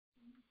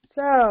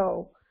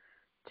So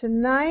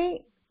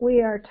tonight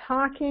we are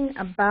talking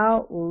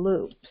about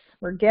loops.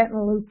 We're getting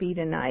loopy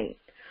tonight.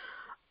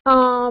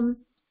 So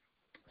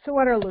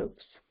what are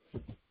loops?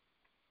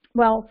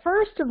 Well,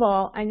 first of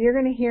all, and you're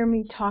going to hear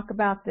me talk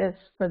about this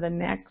for the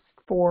next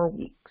 4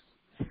 weeks.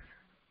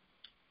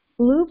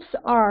 Loops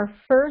are our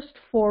first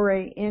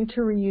foray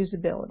into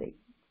reusability.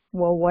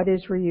 Well, what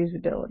is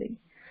reusability?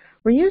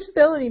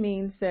 Reusability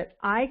means that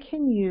I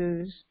can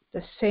use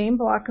the same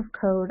block of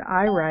code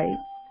I write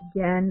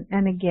again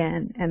and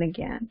again and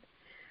again.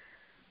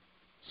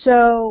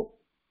 So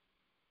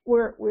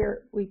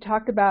we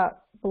talked about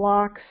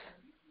blocks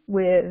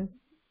with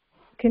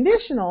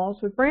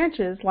conditionals with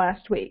branches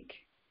last week.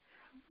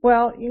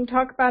 Well, you can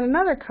talk about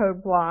another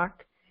code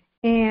block,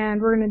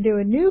 and we're going to do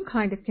a new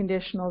kind of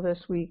conditional this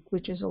week,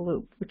 which is a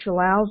loop, which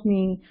allows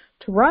me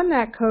to run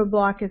that code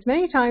block as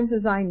many times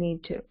as I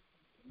need to.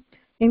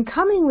 In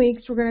coming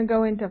weeks, we're going to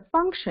go into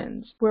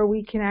functions where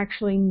we can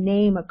actually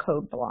name a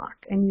code block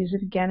and use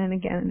it again and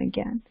again and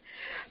again.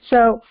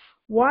 So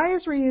why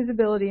is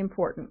reusability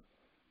important?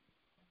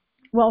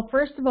 Well,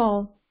 first of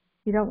all,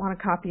 you don't want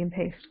to copy and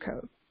paste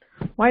code.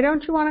 Why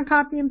don't you want to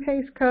copy and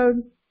paste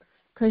code?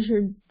 Because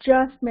you're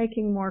just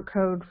making more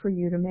code for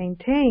you to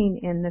maintain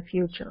in the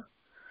future.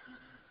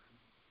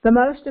 The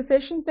most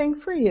efficient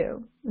thing for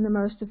you and the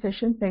most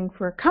efficient thing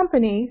for a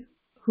company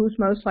who's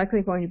most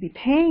likely going to be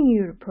paying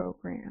you to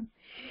program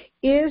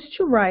is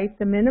to write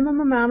the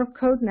minimum amount of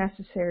code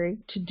necessary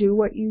to do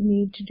what you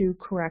need to do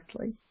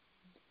correctly.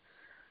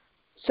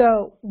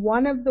 So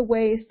one of the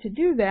ways to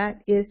do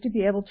that is to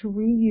be able to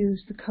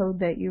reuse the code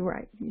that you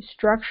write. You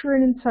structure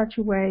it in such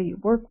a way, you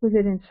work with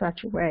it in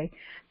such a way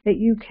that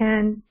you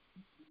can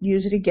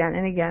use it again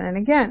and again and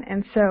again.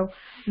 And so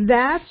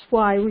that's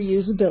why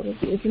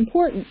reusability is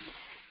important.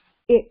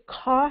 It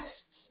costs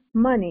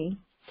money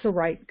to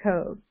write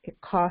code.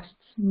 It costs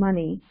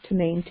money to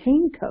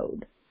maintain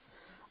code.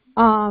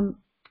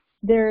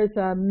 There's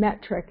a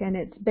metric, and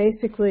it's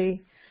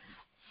basically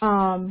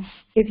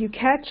if you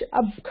catch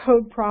a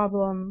code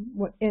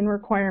problem in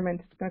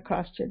requirements, it's going to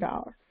cost you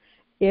 $1.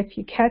 If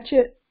you catch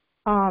it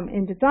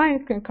in design,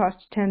 it's going to cost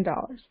you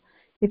 $10.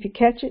 If you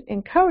catch it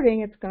in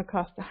coding, it's going to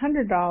cost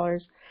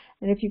 $100.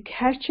 And if you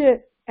catch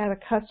it at a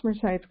customer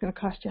site, it's going to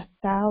cost you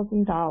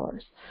 $1,000.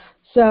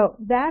 So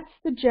that's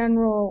the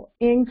general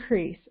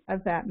increase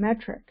of that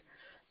metric.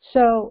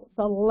 So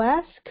the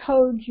less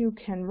code you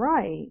can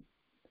write,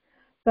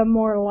 the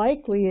more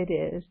likely it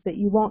is that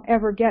you won't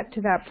ever get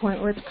to that point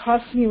where it's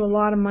costing you a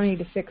lot of money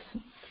to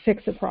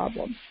fix a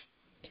problem.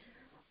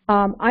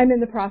 I'm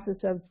in the process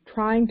of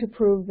trying to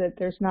prove that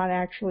there's not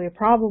actually a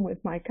problem with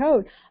my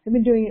code. I've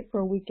been doing it for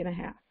a week and a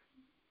half.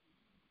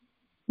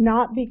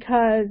 Not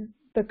because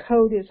the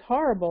code is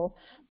horrible,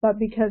 but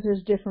because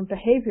there's different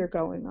behavior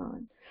going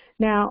on.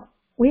 Now,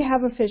 we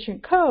have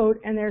efficient code,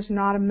 and there's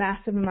not a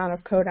massive amount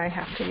of code I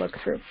have to look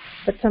through,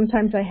 but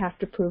sometimes I have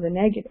to prove a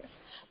negative.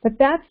 But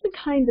that's the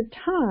kind of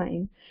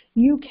time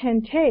you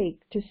can take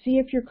to see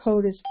if your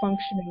code is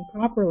functioning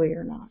properly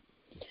or not.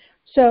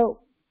 So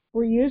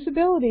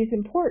reusability is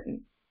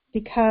important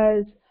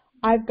because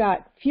I've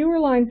got fewer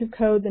lines of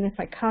code than if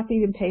I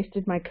copied and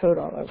pasted my code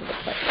all over the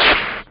place.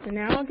 So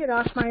now I'll get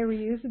off my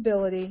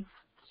reusability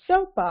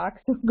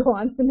soapbox and go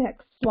on to the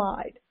next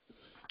slide.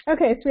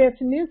 Okay, so we have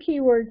some new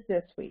keywords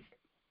this week.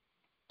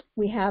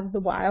 We have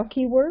the while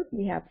keyword,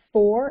 we have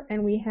for,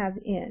 and we have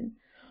in.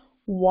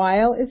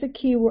 While is a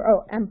keyword,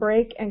 oh, and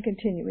break and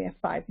continue. We have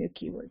 5 new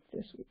keywords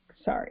this week,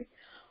 sorry.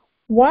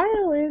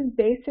 While is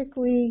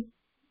basically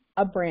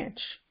a branch.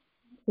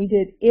 We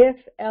did if,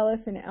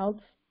 elif, and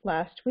else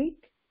last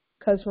week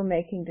because we're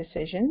making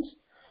decisions.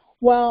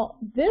 Well,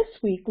 this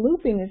week,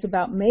 looping is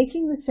about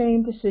making the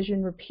same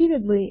decision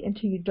repeatedly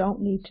until you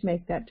don't need to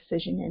make that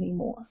decision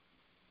anymore.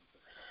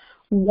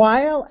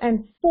 While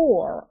and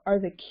for are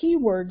the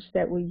keywords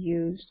that we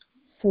use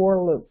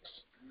for loops.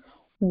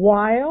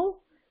 While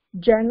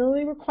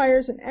generally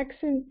requires an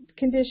exit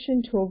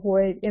condition to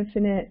avoid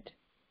infinite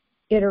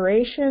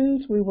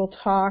iterations. We will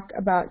talk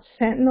about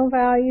sentinel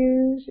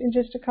values in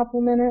just a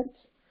couple minutes.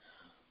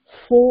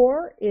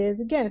 For is,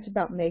 again, it's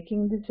about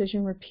making the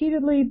decision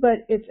repeatedly,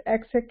 but its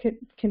exit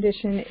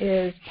condition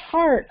is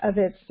part of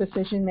its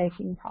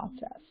decision-making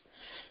process.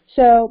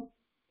 So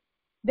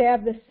they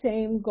have the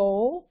same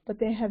goal, but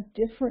they have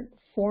different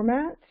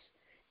formats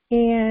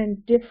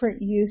and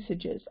different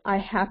usages. I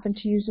happen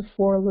to use a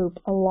for loop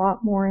a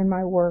lot more in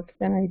my work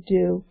than I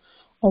do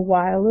a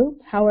while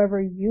loop.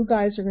 However, you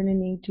guys are going to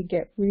need to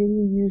get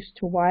really used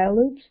to while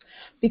loops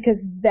because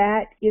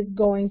that is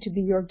going to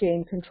be your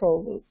gain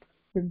control loop.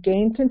 Your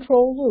gain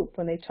control loop,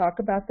 when they talk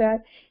about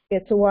that,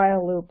 it's a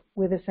while loop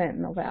with a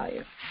sentinel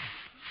value.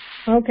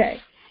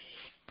 Okay.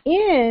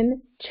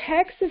 In,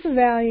 checks if a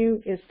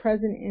value is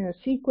present in a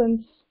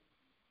sequence.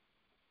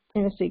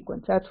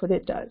 That's what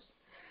it does.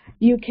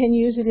 You can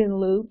use it in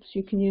loops.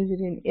 You can use it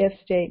in if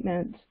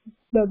statements.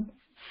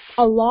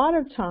 A lot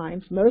of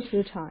times, most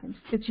of the times,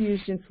 it's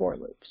used in for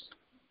loops.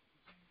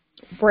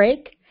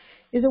 Break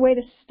is a way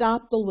to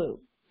stop the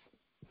loop.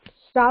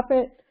 Stop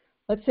it.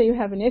 Let's say you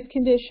have an if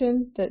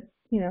condition that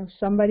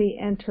somebody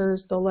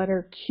enters the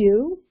letter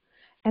Q,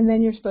 and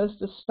then you're supposed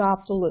to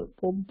stop the loop.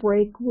 Well,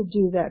 break will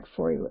do that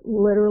for you. It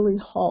literally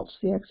halts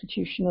the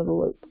execution of the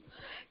loop.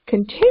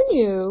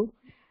 Continue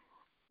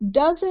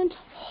doesn't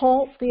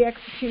halt the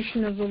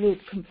execution of the loop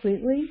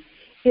completely.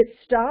 It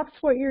stops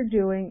what you're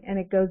doing, and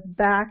it goes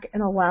back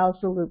and allows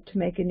the loop to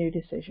make a new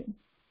decision.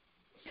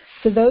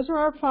 So those are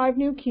our 5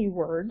 new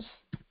keywords,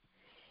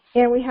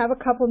 and we have a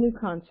couple new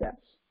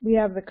concepts. We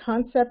have the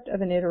concept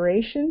of an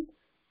iteration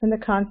and the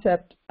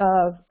concept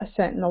of a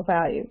sentinel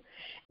value.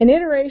 An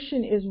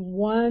iteration is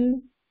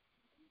one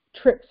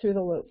trip through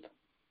the loop.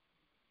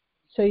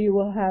 So you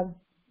will have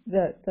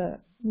the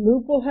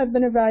loop will have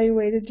been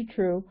evaluated to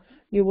true.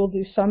 You will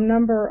do some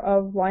number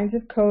of lines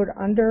of code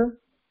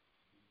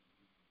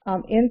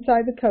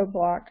inside the code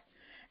block,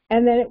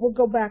 and then it will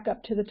go back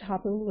up to the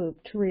top of the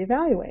loop to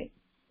reevaluate.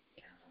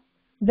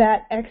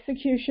 That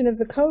execution of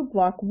the code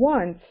block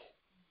once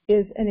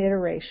is an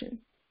iteration.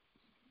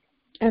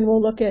 And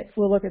we'll look at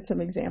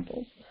some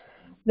examples.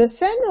 The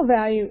sentinel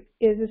value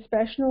is a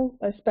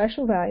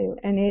special value,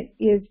 and it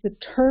is the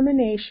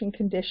termination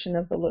condition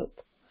of the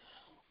loop.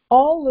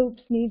 All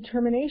loops need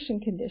termination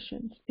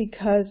conditions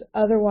because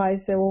otherwise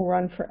they will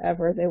run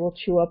forever. They will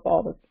chew up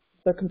all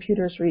the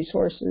computer's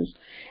resources,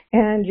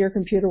 and your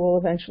computer will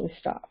eventually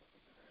stop.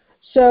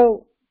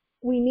 So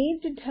we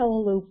need to tell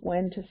a loop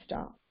when to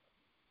stop.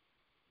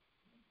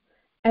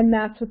 And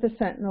that's what the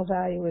sentinel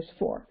value is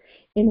for.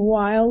 In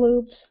while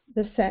loops,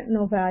 the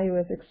sentinel value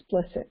is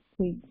explicit.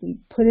 We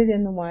put it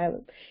in the while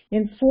loop.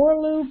 In for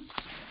loops,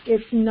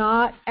 it's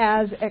not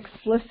as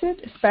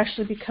explicit,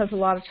 especially because a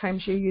lot of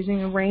times you're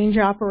using a range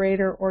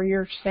operator or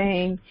you're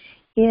saying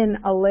in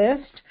a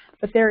list,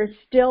 but there is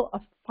still a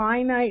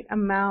finite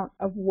amount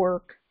of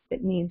work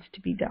that needs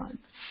to be done.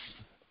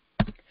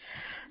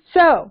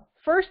 So,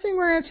 first thing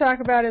we're going to talk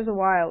about is a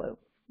while loop.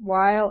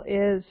 While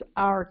is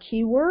our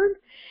keyword.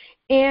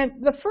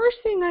 And the first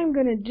thing I'm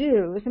going to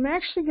do is I'm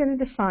actually going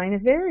to define a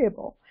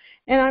variable.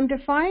 And I'm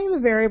defining the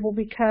variable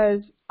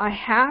because I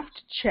have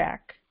to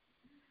check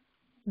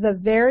the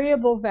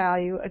variable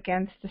value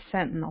against the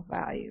sentinel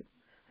value.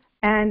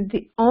 And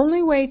the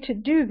only way to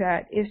do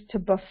that is to,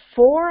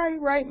 before I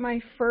write my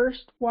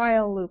first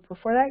while loop,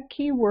 before that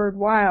keyword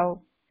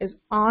while is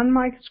on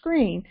my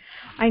screen,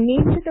 I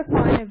need to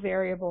define a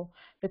variable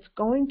that's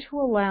going to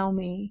allow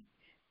me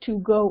to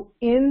go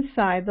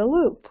inside the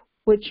loop,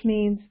 which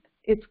means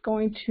it's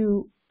going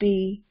to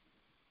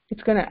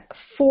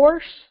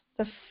force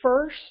the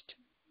first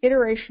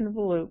iteration of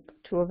the loop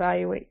to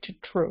evaluate to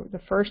true,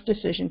 the first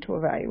decision to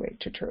evaluate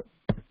to true.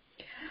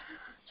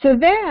 So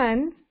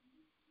then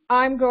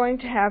I'm going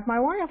to have my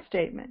while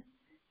statement.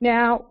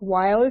 Now,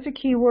 while is a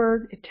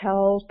keyword. It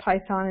tells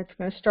Python it's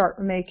going to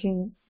start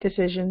making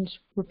decisions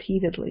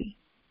repeatedly.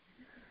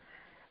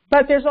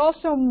 But there's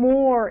also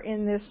more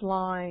in this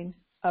line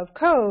of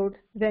code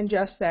than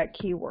just that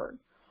keyword.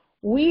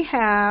 We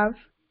have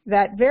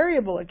that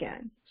variable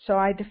again. So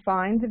I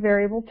defined the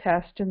variable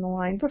test in the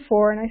line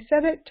before, and I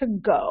set it to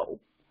go.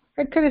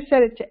 I could have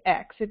set it to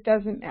X. It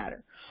doesn't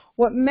matter.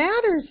 What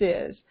matters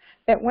is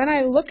that when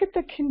I look at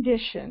the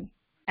condition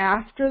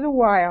after the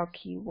while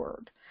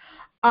keyword,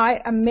 I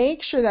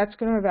make sure that's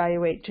going to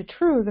evaluate to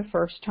true the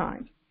first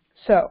time.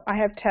 So I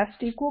have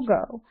test equal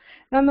go.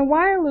 And on the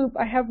while loop,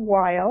 I have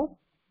while,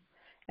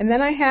 and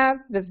then I have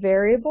the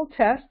variable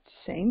test,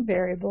 same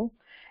variable,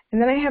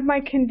 and then I have my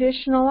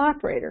conditional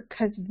operator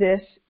because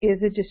this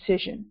is a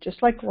decision.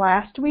 Just like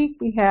last week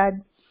we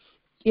had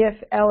if,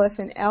 elif,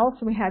 and else,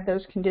 and we had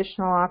those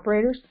conditional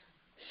operators.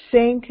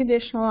 Same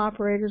conditional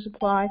operators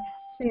apply,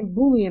 same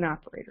Boolean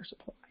operators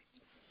apply.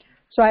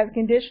 So I have a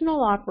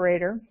conditional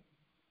operator,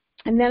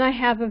 and then I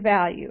have a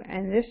value.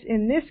 And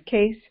in this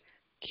case,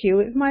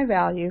 Q is my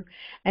value,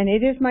 and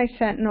it is my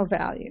sentinel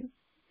value.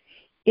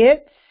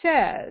 It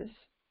says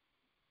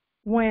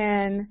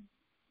when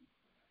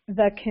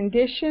this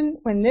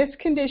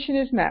condition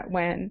is met,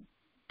 when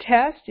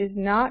test is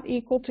not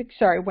equal to,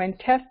 when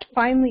test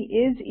finally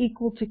is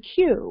equal to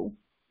Q,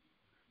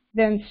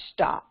 then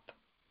stop.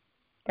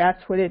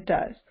 That's what it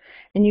does.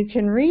 And you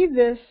can read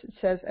this, it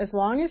says, as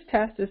long as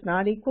test is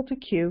not equal to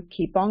Q,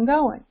 keep on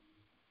going.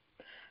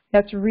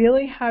 That's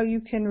really how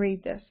you can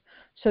read this.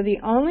 So the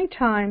only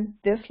time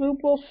this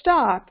loop will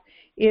stop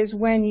is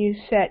when you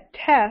set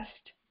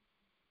test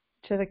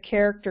to the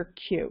character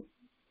Q.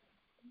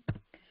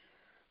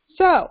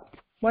 So,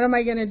 what am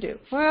I going to do?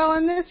 Well,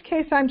 in this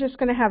case, I'm just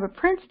going to have a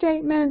print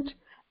statement,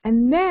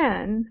 and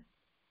then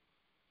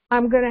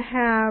I'm going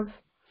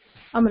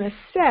to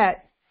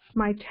set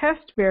my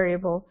test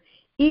variable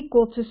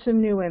equal to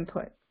some new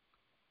input.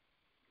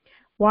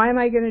 Why am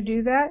I going to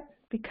do that?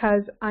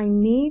 Because I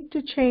need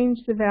to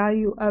change the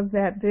value of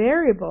that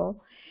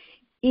variable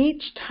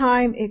each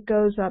time it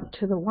goes up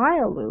to the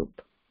while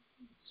loop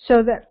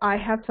so that I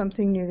have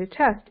something new to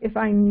test. If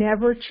I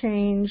never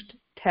changed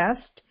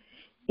test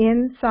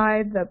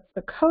inside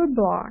the code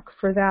block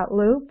for that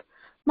loop,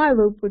 my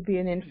loop would be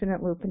an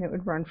infinite loop and it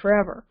would run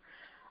forever.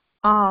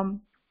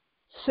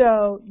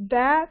 So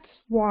that's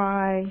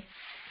why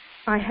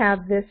I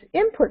have this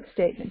input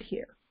statement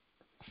here.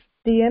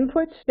 the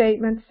input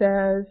statement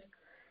says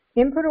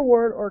input a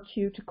word or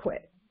Q to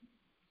quit.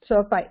 So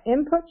if I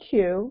input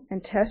Q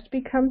and test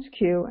becomes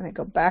Q, and I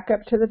go back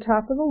up to the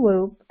top of the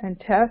loop, and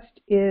test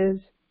is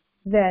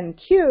then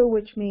Q,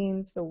 which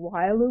means the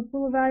while loop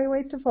will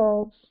evaluate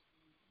defaults,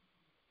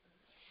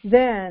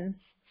 then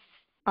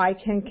I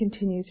can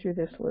continue through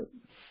this loop.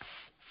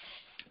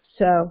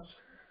 So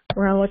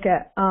we're going to look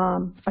at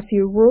a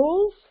few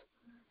rules.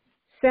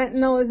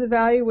 Sentinel is a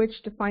value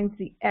which defines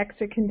the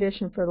exit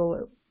condition for the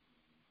loop.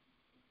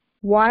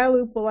 While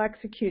loop will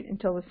execute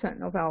until the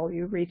sentinel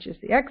value reaches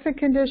the exit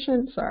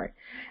condition.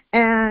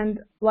 And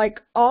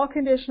like all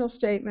conditional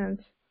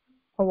statements,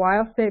 a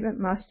while statement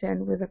must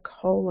end with a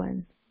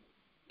colon.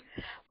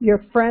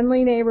 Your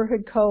friendly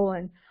neighborhood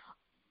colon.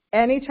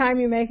 Anytime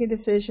you make a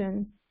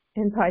decision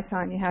in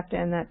Python, you have to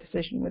end that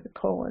decision with a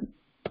colon.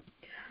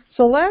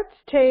 So let's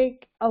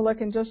take a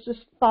look and just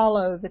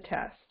follow the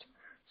test.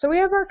 So we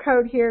have our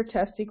code here,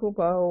 test equal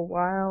go,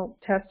 while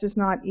test is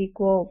not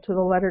equal to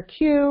the letter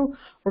Q.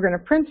 We're going to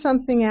print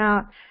something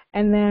out,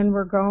 and then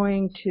we're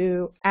going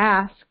to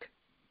ask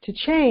to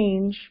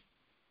change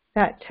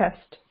that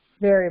test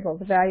variable,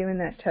 the value in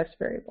that test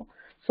variable.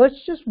 So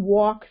let's just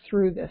walk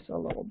through this a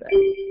little bit.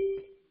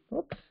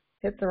 Oops,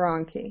 hit the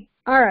wrong key.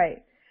 All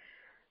right.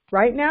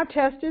 Right now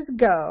test is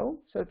go,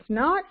 so it's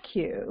not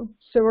Q.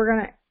 So we're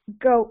going to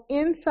go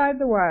inside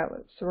the while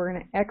loop. So we're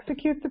going to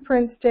execute the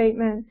print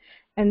statement,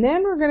 and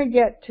then we're going to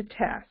get to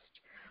test.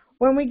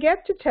 When we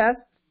get to test,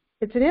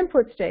 it's an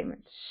input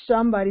statement.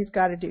 Somebody's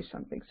got to do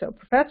something. So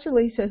Professor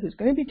Lisa, who's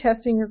going to be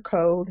testing your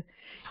code,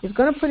 is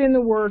going to put in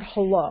the word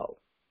hello.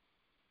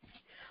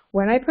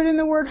 When I put in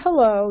the word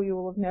hello, you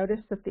will have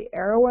noticed that the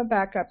arrow went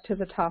back up to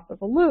the top of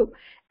the loop,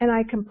 and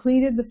I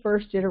completed the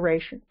first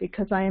iteration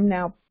because I am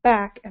now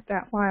back at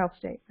that while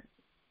statement.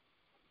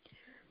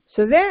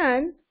 So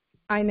then,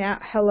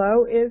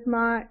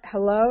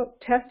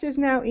 test is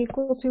now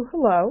equal to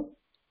hello.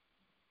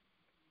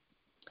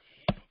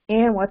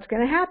 And what's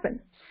going to happen?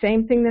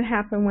 Same thing that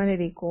happened when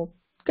it equaled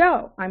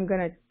go. I'm going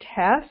to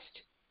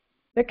test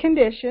the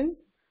condition.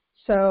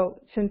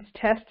 So since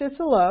test is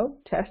hello,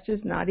 test is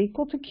not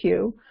equal to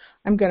Q,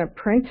 I'm going to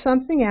print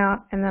something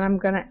out, and then I'm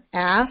going to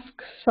ask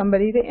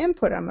somebody to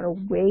input. I'm going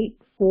to wait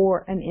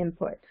for an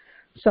input.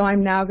 So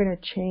I'm now going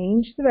to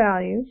change the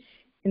value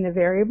in the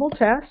variable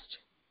test,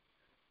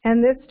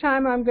 and this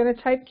time I'm going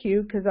to type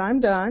Q because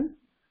I'm done.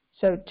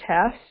 So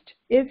test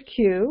is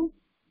Q.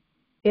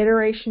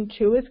 Iteration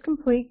 2 is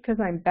complete because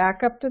I'm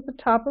back up to the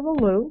top of the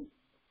loop.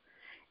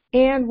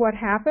 And what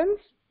happens?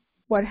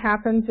 What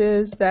happens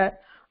is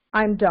that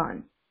I'm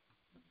done.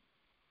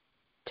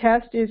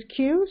 Test is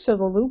Q, so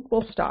the loop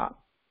will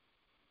stop.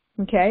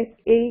 Okay?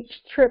 Each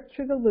trip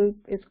through the loop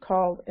is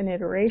called an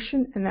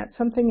iteration, and that's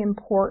something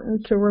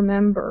important to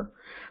remember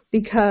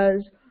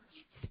because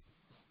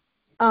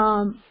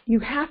you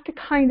have to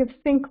kind of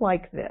think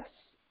like this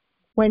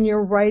when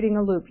you're writing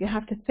a loop. You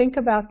have to think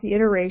about the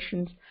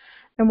iterations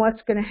and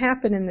what's going to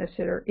happen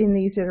in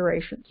these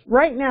iterations.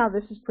 Right now,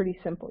 this is pretty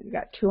simple. You've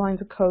got 2 lines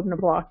of code in a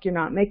block. You're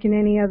not making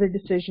any other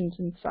decisions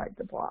inside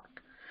the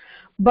block.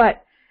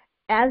 But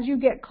as you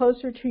get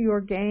closer to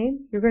your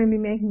game, you're going to be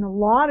making a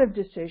lot of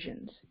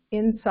decisions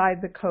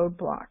inside the code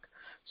block.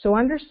 So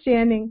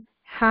understanding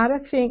how to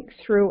think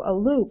through a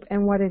loop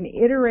and what an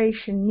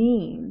iteration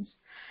means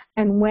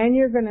and when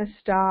you're going to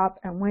stop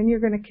and when you're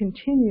going to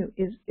continue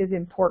is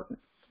important.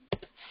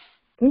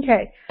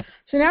 Okay,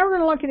 so now we're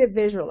going to look at it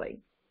visually.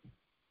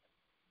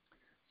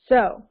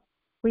 So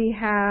we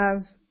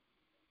have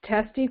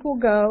test equal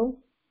go.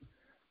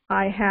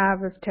 I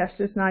have if test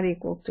is not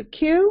equal to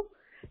Q.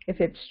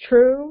 If it's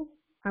true,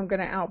 I'm going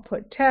to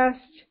output test,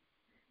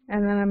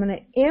 and then I'm going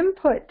to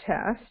input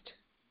test,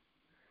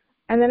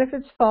 and then if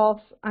it's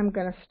false, I'm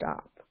going to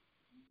stop,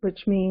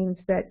 which means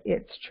that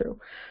it's true.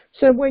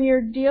 So when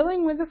you're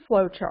dealing with a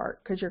flowchart,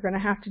 because you're going to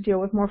have to deal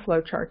with more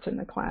flowcharts in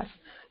the class,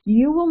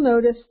 you will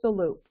notice the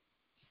loop.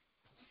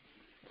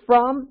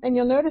 And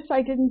you'll notice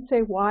I didn't say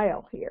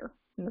while here.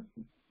 In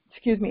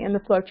the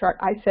flowchart,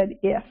 I said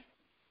if.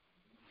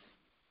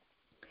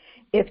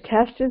 If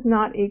test is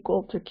not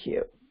equal to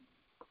Q.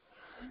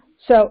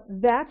 So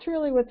that's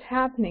really what's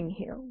happening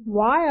here.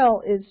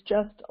 While is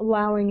just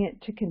allowing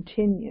it to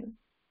continue.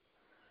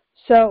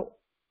 So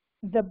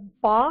the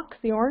box,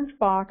 the orange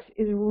box,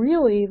 is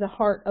really the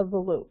heart of the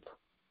loop.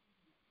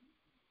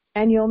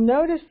 And you'll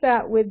notice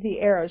that with the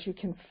arrows. You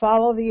can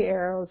follow the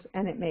arrows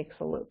and it makes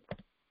a loop.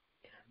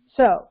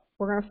 So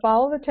we're going to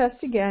follow the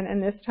test again,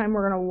 and this time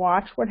we're going to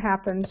watch what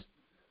happens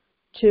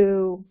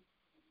to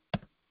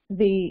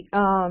the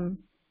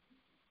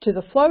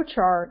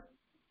flowchart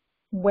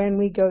when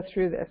we go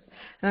through this.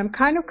 And I'm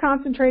kind of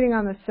concentrating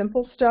on the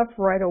simple stuff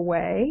right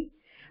away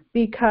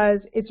because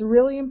it's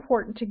really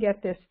important to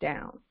get this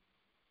down.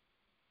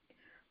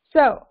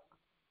 So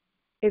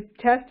if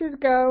test is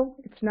go,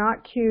 it's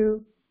not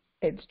Q,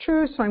 it's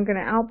true, so I'm going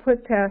to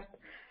output test,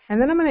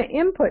 and then I'm going to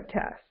input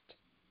test.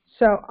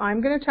 So I'm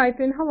going to type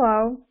in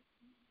hello.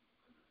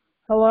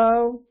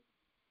 Hello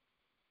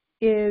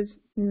is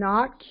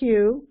not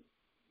Q.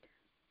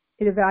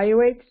 It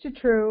evaluates to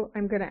true.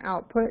 I'm going to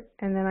output,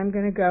 and then I'm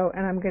going to go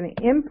and I'm going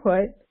to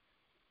input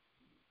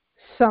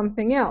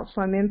something else.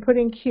 So I'm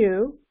inputting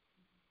Q.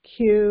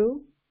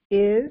 Q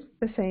is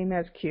the same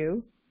as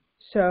Q.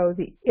 So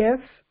the if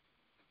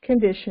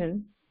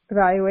condition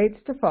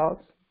evaluates to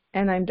false,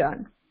 and I'm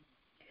done.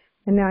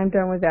 And now I'm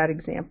done with that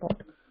example.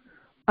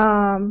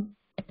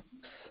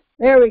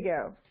 There we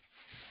go.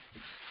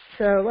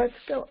 So let's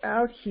go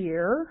out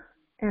here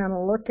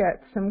and look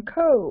at some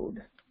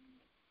code.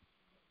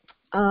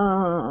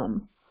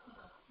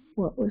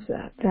 What was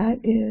that? That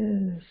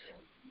is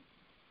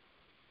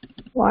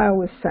while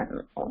with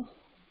Sentinel.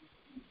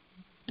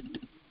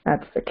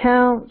 That's the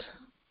count.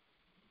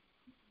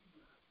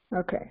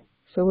 Okay,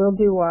 so we'll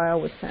do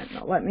while with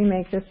Sentinel. Let me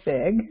make this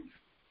big.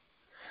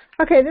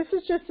 Okay, this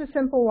is just a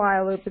simple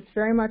while loop. It's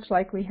very much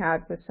like we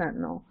had with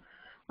Sentinel.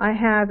 I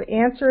have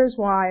answer is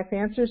Y. If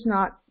answer is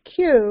not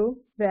Q,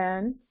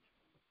 then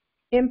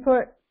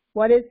input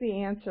what is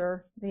the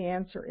answer. The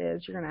answer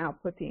is, you're going to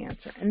output the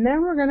answer. And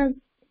then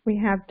we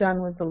have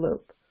done with the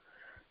loop.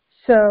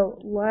 So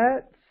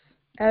let's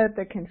edit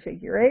the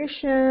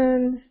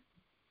configuration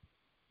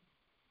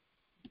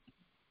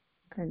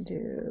and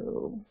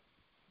do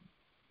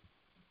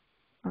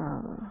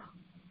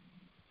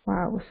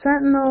while with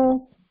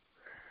Sentinel.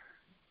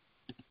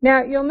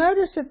 Now you'll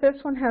notice that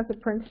this one has a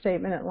print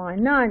statement at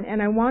line 9,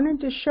 and I wanted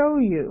to show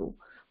you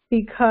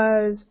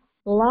because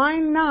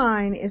line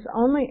 9 is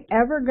only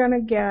ever going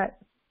to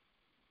get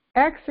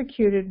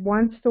executed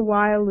once the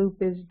while loop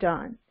is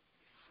done.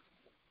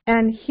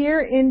 And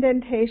here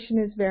indentation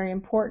is very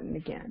important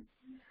again.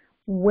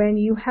 When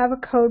you have a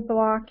code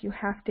block, you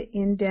have to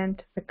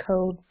indent the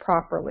code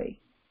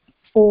properly,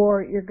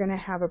 or you're going to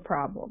have a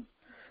problem.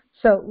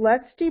 So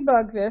let's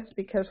debug this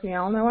because we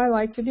all know I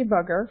like the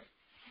debugger.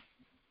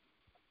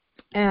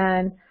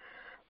 And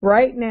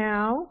right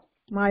now,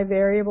 my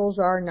variables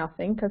are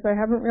nothing because I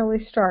haven't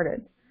really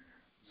started.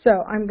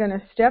 So I'm going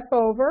to step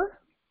over,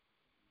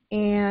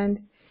 and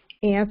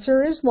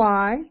answer is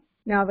Y.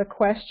 Now the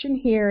question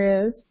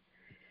here is,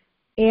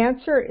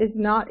 answer is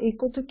not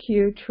equal to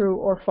Q, true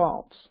or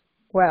false.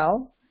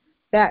 Well,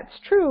 that's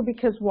true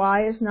because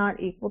Y is not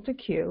equal to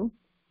Q.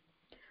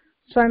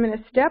 So I'm going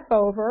to step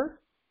over,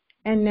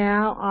 and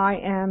now I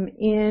am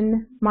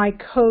in my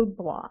code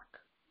block.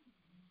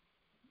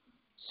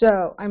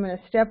 So I'm going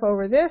to step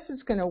over this.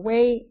 It's going to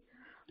wait.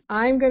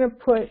 I'm going to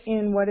put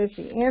in what is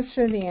the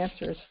answer. The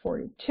answer is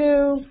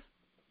 42.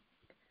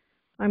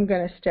 I'm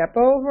going to step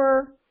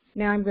over.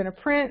 Now I'm going to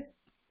print.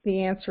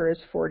 The answer is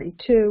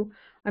 42.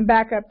 I'm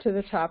back up to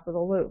the top of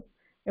the loop.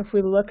 If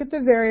we look at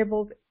the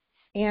variables,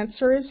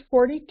 answer is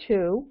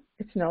 42.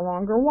 It's no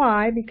longer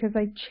Y because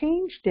I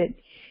changed it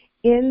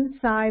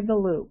inside the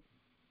loop.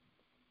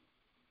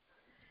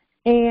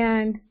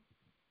 And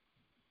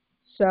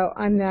so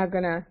I'm now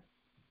going to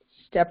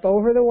step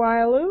over the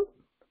while loop.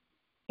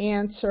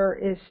 Answer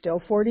is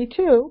still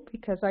 42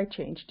 because I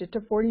changed it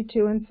to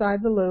 42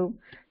 inside the loop.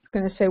 It's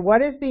going to say,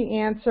 what is the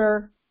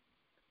answer?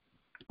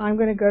 I'm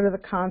going to go to the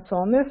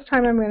console, and this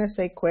time I'm going to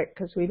say quick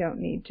because we don't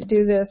need to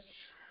do this.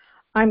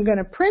 I'm going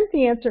to print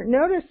the answer.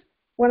 Notice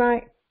when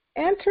I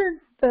entered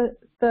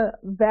the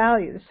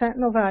value, the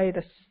Sentinel value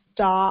to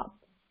stop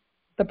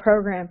the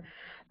program,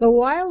 the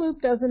while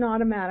loop doesn't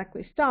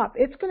automatically stop.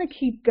 It's going to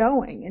keep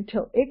going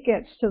until it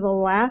gets to the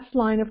last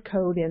line of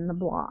code in the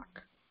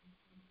block.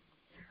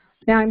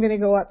 Now I'm going to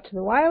go up to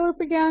the while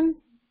loop again.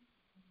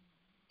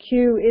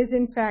 Q is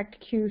in fact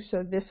Q,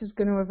 so this is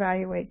going to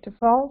evaluate to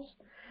false.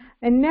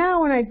 And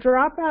now when I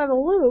drop out of the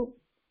loop,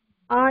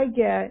 I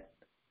get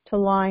to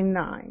line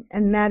 9.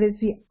 And that is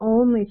the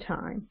only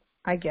time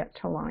I get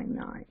to line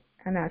 9.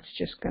 And that's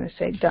just going to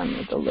say done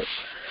with the loop.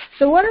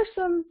 So what are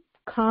some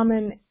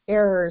common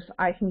errors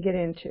I can get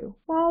into?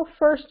 Well,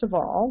 first of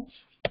all,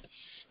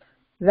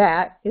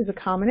 that is a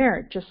common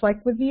error. Just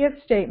like with the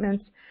if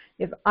statements,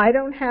 if I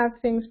don't have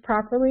things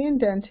properly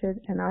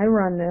indented and I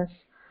run this,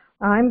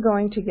 I'm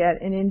going to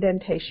get an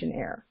indentation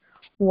error.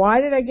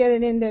 Why did I get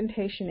an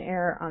indentation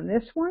error on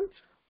this one?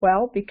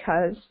 Well,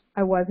 because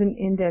I wasn't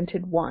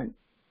indented 1.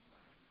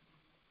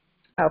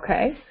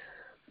 Okay,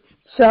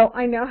 so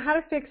I know how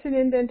to fix an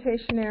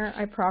indentation error.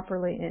 I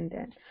properly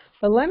indent.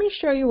 But let me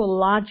show you a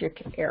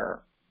logic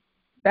error.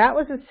 That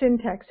was a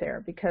syntax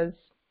error because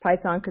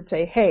Python could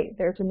say, hey,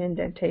 there's an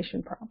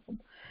indentation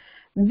problem.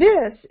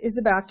 This is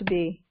about to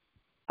be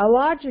a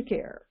logic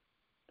error.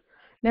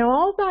 Now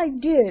all I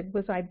did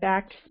was I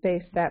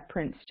backspaced that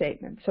print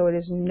statement, so it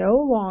is no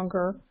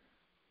longer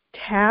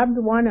tabbed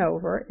 1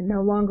 over, it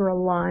no longer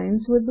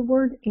aligns with the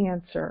word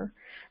answer,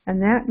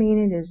 and that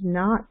means it is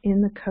not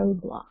in the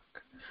code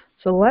block.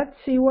 So let's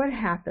see what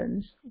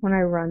happens when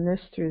I run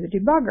this through the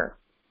debugger.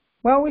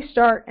 Well, we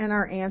start and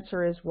our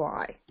answer is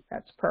Y.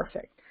 That's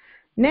perfect.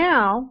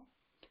 Now,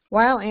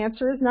 while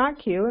answer is not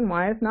Q and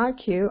Y is not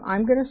Q,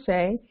 I'm going to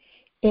say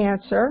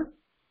answer,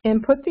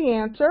 input the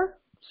answer.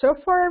 So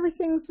far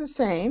everything's the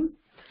same.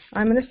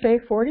 I'm going to say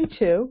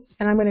 42,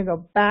 and I'm going to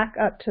go back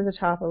up to the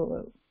top of the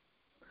loop.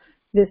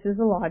 This is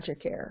a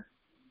logic error.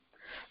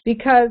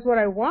 Because what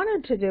I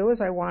wanted to do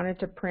is I wanted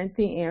to print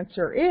the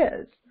answer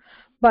is.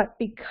 But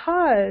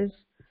because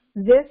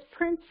this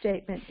print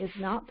statement is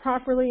not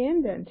properly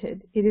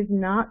indented, it is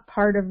not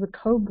part of the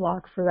code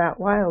block for that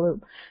while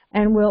loop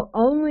and will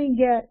only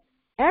get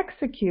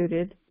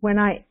executed when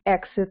I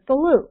exit the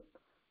loop.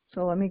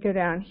 So let me go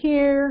down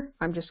here.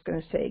 I'm just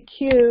going to say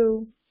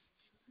Q.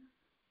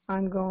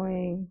 I'm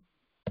going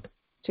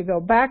to go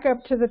back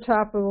up to the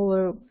top of the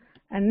loop,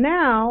 and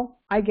now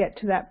I get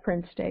to that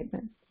print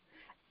statement.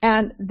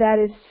 And that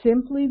is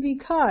simply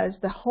because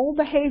the whole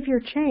behavior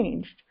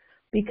changed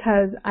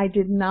because I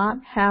did not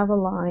have a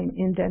line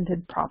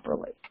indented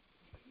properly.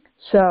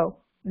 So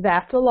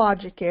that's a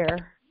logic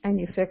error, and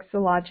you fix the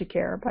logic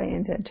error by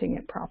indenting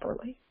it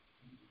properly.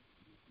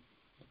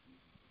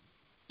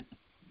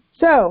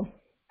 So,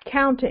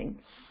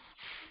 counting.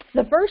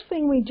 The first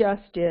thing we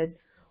just did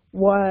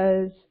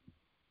was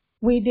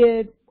we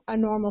did a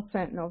normal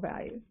Sentinel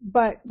value,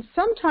 but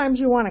sometimes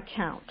you want to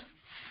count.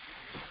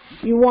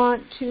 You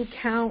want to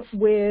count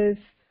with,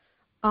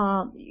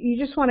 you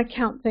just want to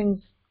count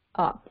things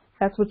up.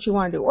 That's what you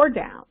want to do, or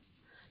down.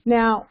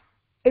 Now,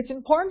 it's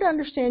important to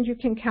understand you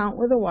can count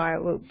with a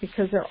while loop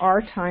because there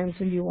are times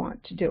when you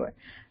want to do it.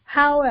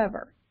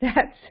 However,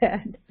 that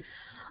said,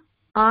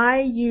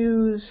 I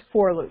use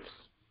for loops.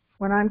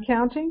 When I'm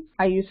counting,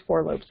 I use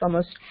for loops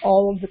almost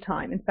all of the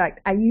time. In fact,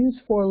 I use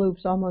for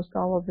loops almost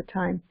all of the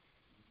time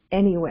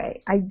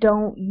anyway. I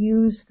don't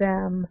use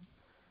them,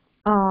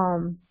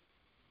 I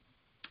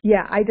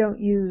don't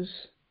use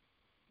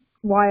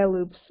while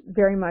loops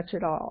very much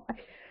at all.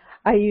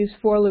 I use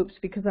for loops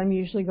because I'm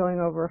usually going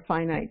over a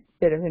finite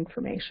bit of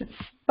information.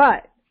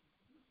 But,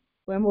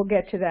 and we'll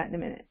get to that in a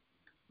minute.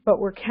 But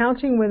we're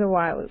counting with a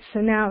while loop.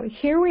 So now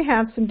here we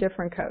have some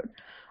different code.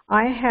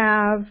 I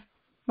have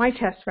my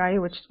test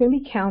value, which is going to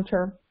be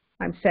counter.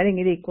 I'm setting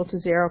it equal to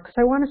 0 because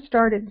I want to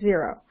start at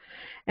 0.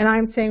 And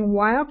I'm saying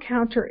while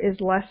counter is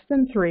less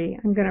than 3,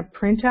 I'm going to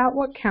print out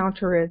what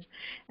counter is,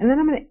 and then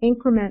I'm going to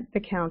increment the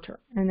counter.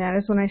 And that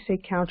is when I say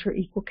counter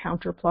equal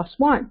counter plus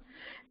 1.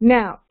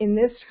 Now, in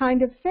this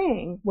kind of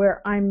thing,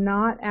 where I'm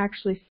not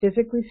actually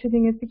physically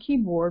sitting at the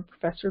keyboard,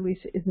 Professor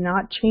Lisa is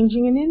not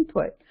changing an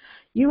input,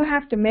 you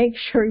have to make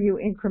sure you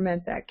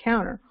increment that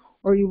counter,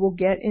 or you will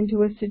get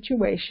into a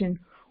situation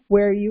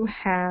where you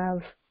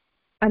have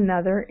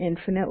another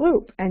infinite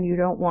loop, and you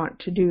don't want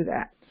to do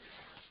that.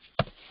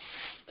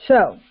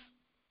 So,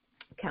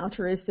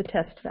 counter is the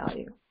test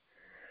value.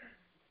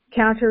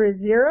 Counter is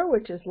 0,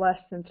 which is less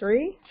than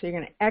 3, so you're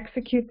going to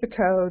execute the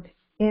code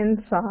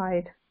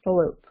inside the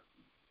loop.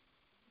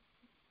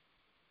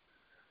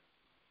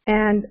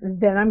 And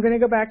then I'm going to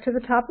go back to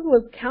the top of the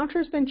loop.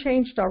 Counter's been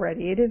changed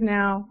already. It is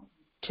now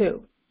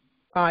 2.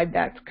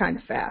 That's kind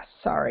of fast,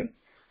 sorry.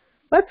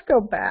 Let's go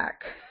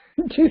back.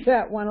 Do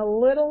that one a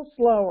little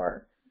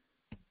slower.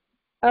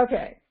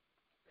 Okay,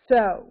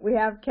 so we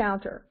have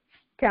counter.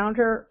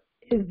 Counter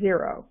is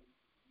 0,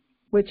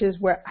 which is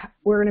where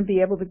we're going to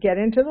be able to get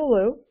into the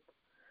loop.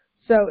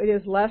 So it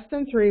is less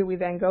than 3. We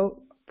then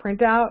go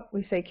print out.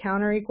 We say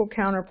counter equal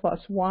counter plus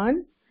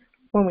 1.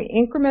 When we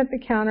increment the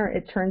counter,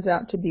 it turns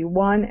out to be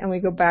 1, and we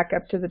go back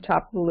up to the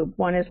top of the loop.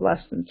 1 is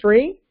less than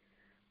 3.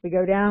 We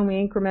go down, we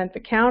increment the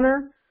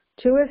counter.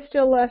 2 is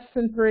still less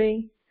than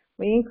 3.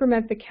 We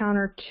increment the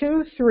counter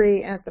to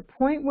 3, and at the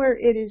point where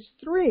it is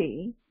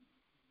 3,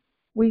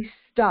 we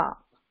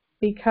stop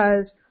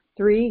because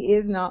 3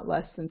 is not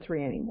less than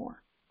 3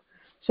 anymore.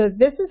 So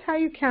this is how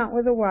you count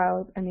with a while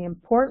loop, and the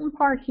important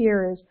part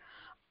here is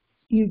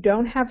you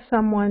don't have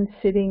someone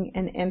sitting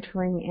and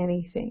entering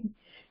anything.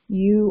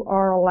 You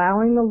are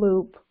allowing the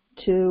loop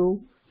to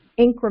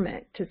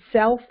increment, to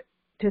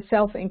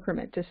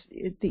self-increment.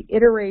 The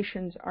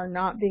iterations are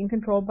not being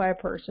controlled by a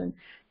person.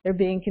 They're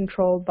being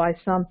controlled by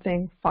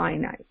something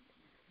finite.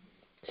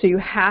 So you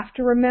have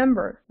to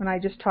remember, when I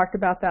just talked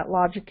about that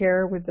logic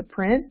error with the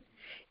print,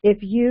 if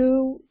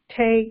you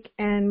take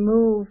and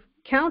move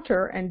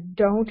counter and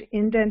don't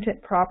indent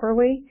it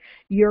properly,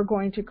 you're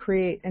going to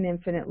create an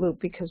infinite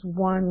loop because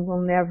 1 will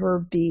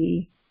never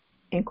be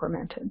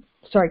incremented.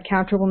 Sorry,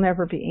 counter will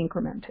never be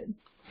incremented.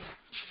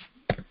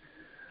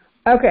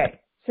 Okay,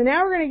 so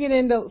now we're going to get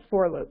into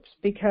for loops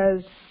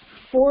because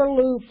for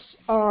loops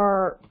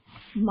are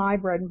my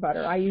bread and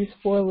butter. I use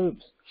for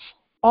loops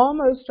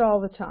almost all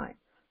the time.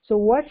 So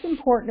what's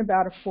important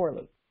about a for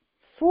loop?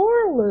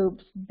 For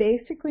loops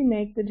basically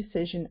make the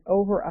decision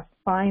over a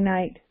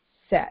finite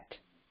set.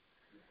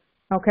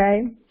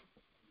 Okay?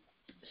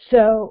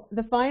 So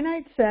the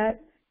finite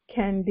set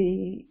can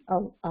be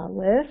a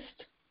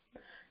list.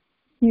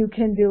 You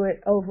can do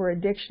it over a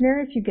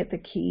dictionary if you get the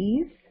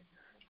keys.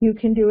 You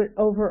can do it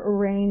over a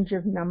range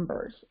of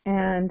numbers.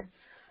 And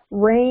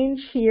range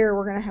here,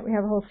 we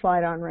have a whole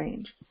slide on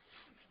range.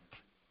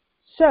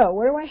 So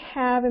what do I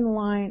have in the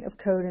line of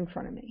code in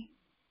front of me?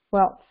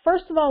 Well,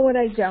 first of all, what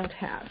I don't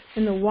have.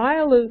 In the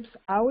while loops,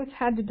 I always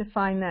had to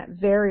define that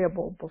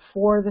variable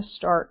before the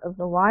start of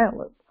the while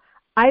loop.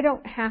 I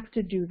don't have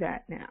to do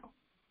that now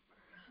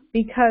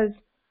because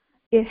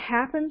it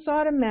happens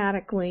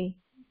automatically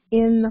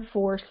in the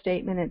for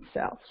statement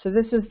itself. So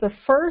this is the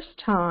first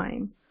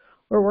time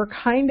where we're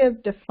kind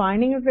of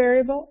defining a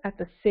variable at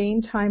the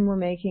same time we're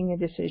making a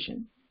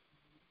decision.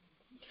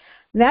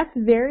 That's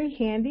very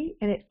handy,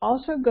 and it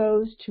also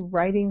goes to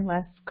writing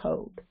less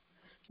code.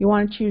 You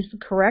want to choose the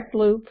correct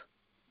loop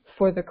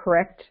for the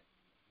correct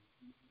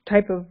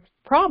type of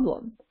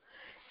problem.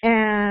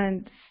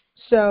 And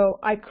so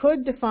I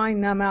could define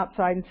num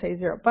outside and say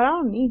 0, but I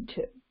don't need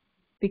to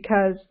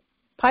because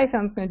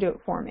Python's going to do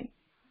it for me.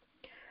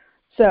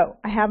 So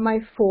I have my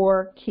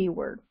for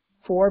keyword.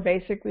 For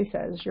basically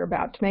says you're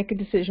about to make a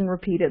decision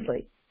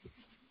repeatedly.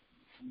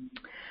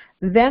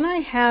 Then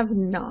I have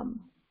num.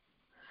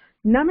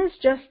 Num is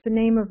just the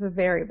name of a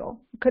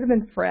variable. It could have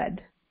been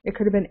Fred. It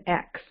could have been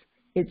X.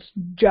 It's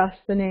just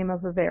the name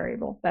of a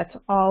variable. That's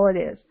all it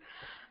is.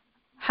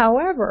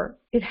 However,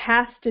 it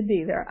has to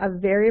be there. A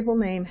variable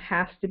name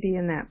has to be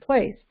in that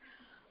place.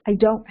 I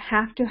don't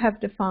have to have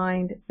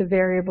defined the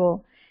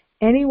variable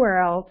anywhere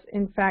else.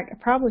 In fact, I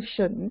probably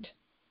shouldn't.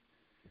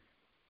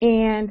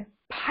 And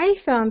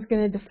Python's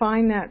going to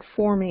define that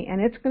for me,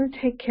 and it's going to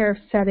take care of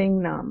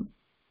setting num.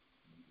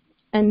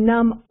 And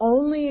num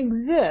only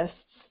exists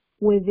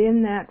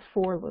within that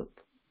for loop.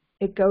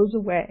 It goes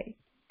away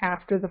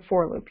after the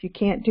for loop. You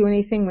can't do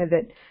anything with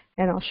it,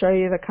 and I'll show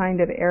you the kind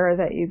of error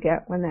that you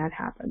get when that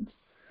happens.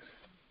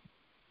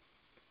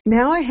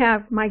 Now I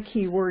have my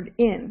keyword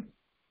in.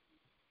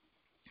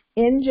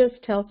 In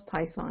just tells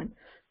Python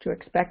to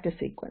expect a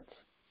sequence.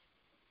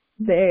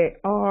 They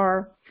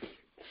are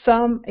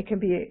it can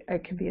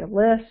be a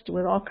list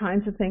with all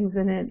kinds of things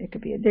in it. It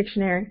could be a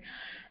dictionary.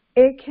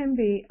 It can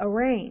be a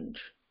range.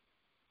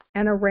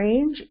 And a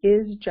range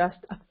is just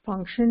a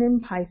function in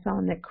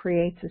Python that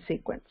creates a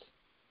sequence.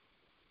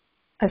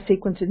 A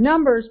sequence of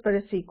numbers, but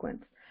a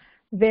sequence.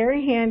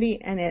 Very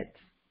handy, and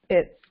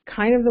it's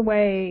kind of the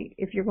way,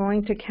 if you're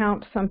going to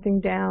count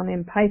something down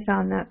in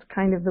Python, that's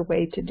kind of the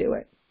way to do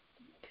it.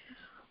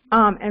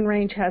 And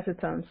range has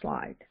its own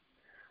slide.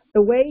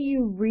 The way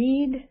you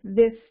read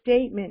this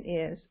statement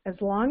is, as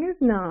long as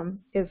num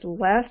is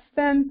less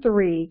than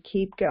 3,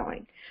 keep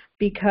going,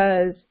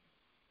 because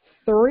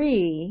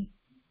 3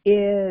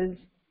 is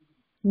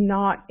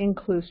not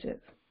inclusive.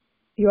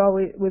 You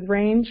always, with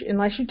range,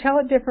 unless you tell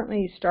it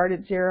differently, you start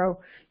at 0,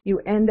 you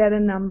end at a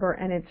number,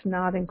 and it's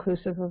not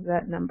inclusive of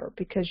that number,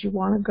 because you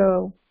want to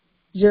go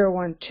 0,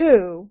 1,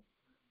 2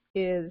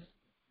 is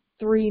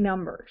 3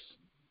 numbers,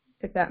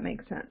 if that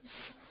makes sense.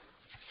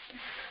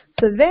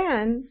 So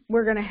then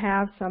we're going to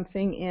have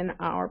something in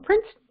our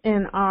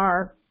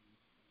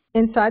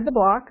inside the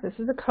block. This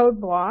is a code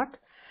block,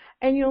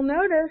 and you'll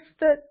notice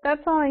that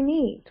that's all I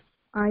need.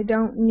 I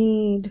don't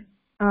need,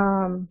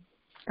 oh,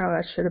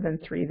 that should have been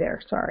 3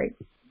 there, sorry.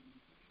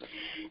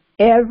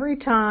 Every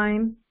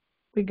time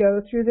we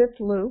go through this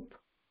loop,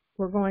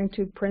 we're going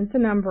to print the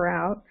number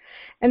out,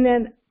 and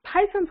then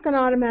Python's going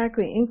to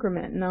automatically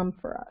increment num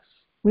for us.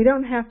 We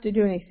don't have to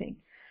do anything.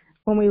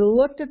 When we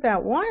looked at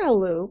that while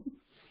loop,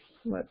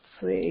 let's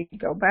see,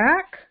 go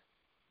back.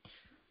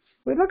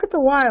 We look at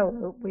the while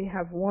loop, we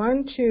have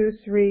 1, 2,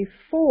 3,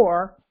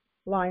 4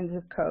 lines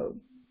of code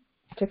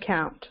to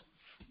count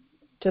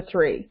to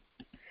 3.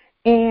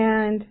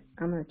 And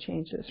I'm going to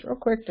change this real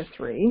quick to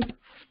 3.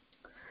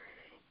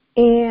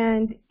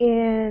 And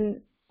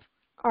in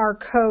our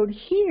code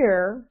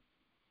here,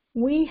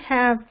 we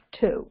have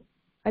 2.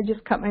 I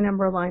just cut my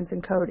number of lines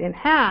in code in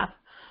half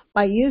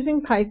by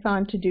using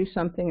Python to do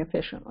something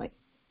efficiently.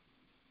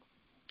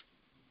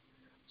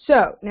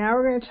 So now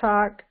we're going to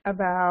talk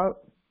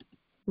about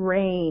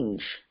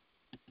range.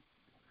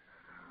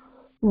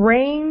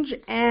 Range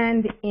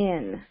and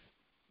in,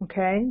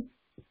 okay?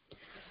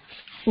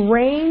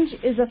 Range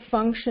is a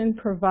function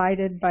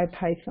provided by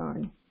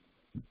Python,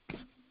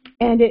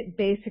 and it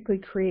basically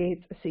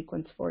creates a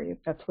sequence for you.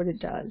 That's what it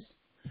does.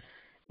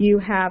 You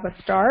have a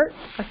start,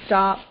 a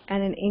stop,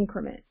 and an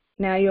increment.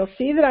 Now you'll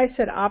see that I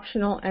said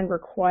optional and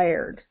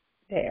required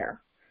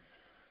there.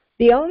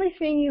 The only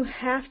thing you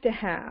have to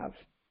have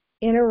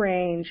in a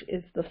range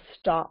is the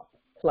stop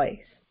place.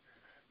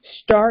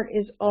 Start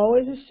is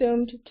always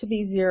assumed to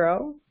be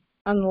 0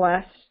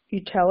 unless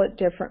you tell it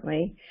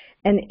differently,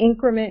 and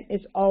increment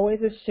is always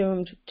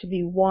assumed to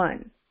be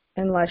 1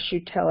 unless you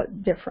tell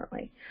it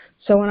differently.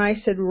 So when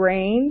I said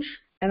range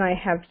and I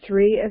have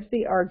 3 as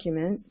the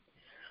argument,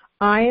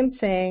 I am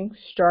saying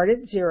start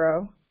at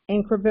 0,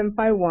 increment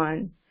by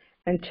 1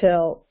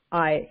 until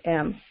I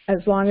am,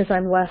 as long as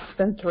I'm less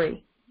than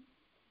 3.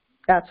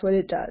 That's what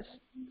it does.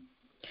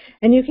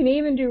 And you can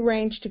even do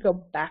range to go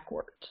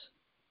backwards.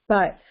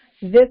 But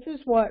this is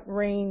what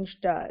range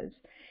does.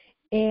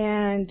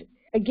 And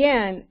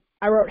again,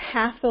 I wrote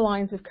half the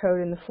lines of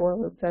code in the for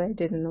loop that I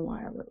did in the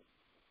while loop.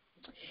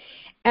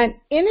 And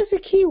in is a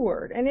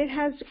keyword, and it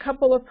has a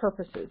couple of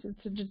purposes.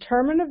 It's to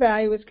determine a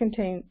value is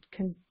contained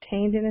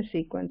in a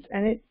sequence,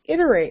 and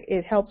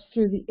it helps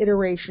through the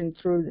iteration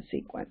through the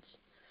sequence.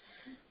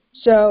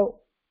 So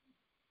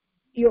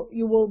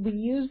you will be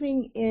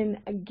using in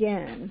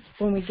again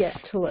when we get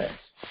to lists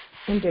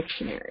and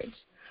dictionaries.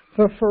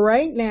 But for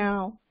right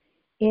now,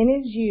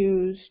 in is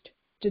used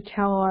to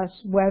tell us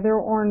whether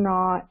or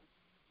not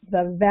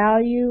the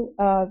value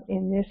of,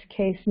 in this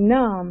case,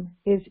 num,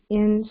 is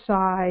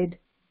inside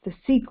the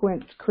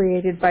sequence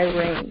created by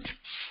range.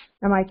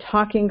 Am I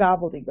talking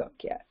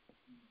gobbledygook yet?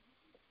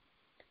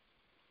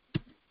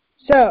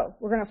 So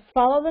we're going to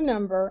follow the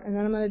number, and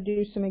then I'm going to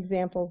do some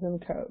examples in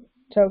code.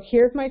 So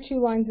here's my 2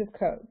 lines of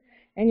code,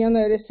 and you'll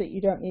notice that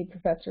you don't need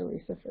Professor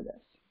Lisa for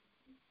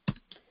this.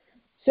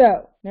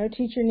 So, no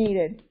teacher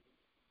needed.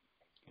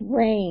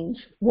 Range.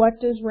 What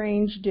does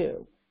range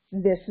do?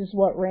 This is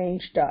what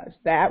range does.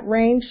 That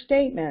range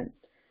statement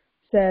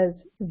says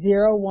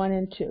 0, 1,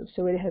 and 2.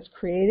 So it has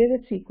created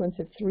a sequence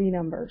of 3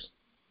 numbers.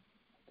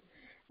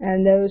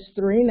 And those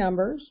 3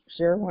 numbers,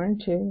 0, 1,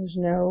 and 2, there's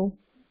no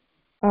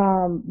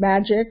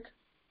magic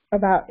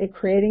about it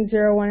creating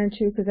 0, 1, and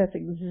 2, because that's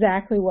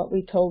exactly what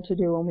we told to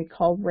do when we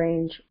called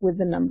range with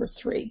the number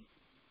 3.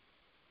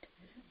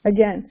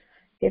 Again,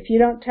 if you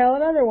don't tell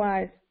it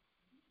otherwise,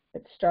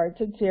 it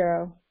starts at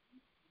 0,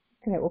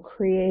 and it will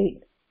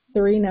create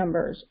 3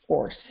 numbers,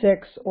 or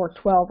 6, or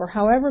 12, or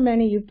however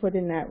many you put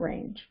in that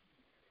range.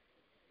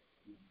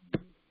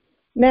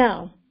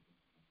 Now,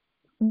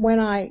 when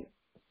I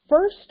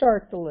first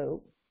start the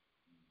loop,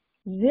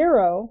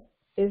 0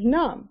 is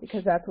num,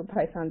 because that's what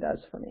Python does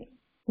for me,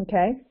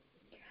 okay?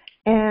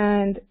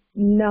 And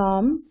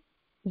num,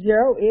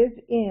 0 is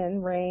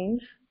in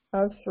range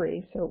of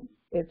 3, so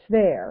it's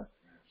there.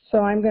 So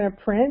I'm going to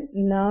print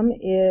num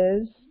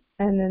is,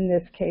 and in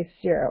this case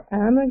 0.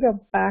 And I'm going to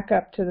go back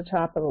up to the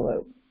top of the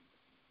loop.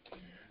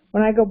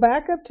 When I go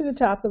back up to the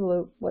top of the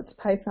loop, what's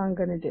Python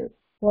going to do?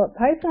 What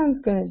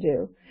Python's going to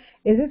do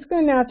is it's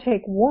going to now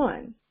take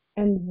 1,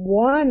 and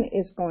 1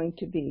 is going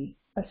to be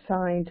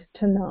assigned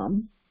to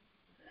num.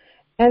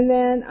 And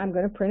then I'm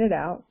going to print it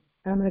out,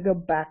 and I'm going to go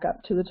back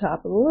up to the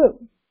top of the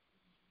loop.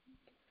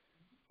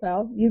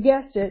 Well, you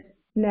guessed it.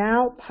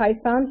 Now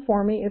Python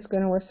for me is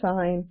going to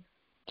assign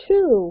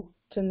 2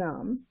 to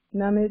num.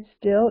 Num is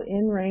still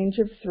in range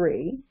of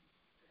 3.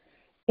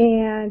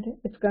 And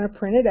it's going to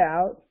print it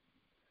out.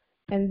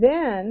 And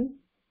then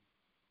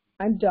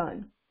I'm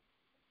done.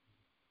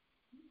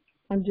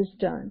 I'm just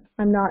done.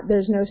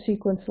 There's no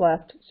sequence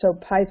left. So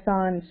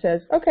Python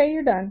says, okay,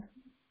 you're done.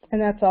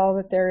 And that's all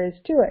that there is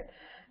to it.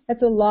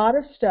 That's a lot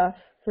of stuff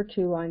for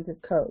 2 lines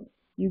of code.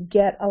 You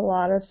get a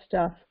lot of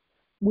stuff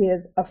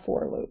with a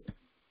for loop.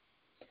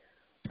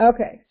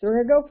 Okay, so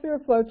we're going to go through a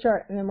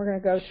flowchart, and then we're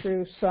going to go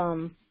through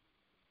some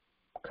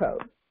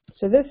code.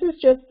 So this is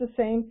just the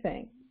same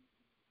thing.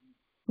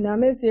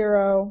 Num is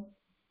 0.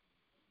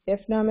 If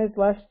num is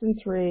less than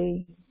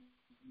 3,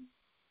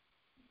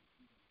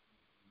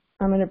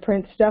 I'm going to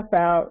print stuff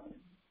out.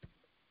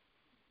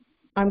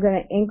 I'm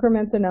going to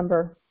increment the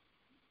number.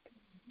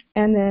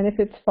 And then if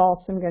it's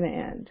false, I'm going to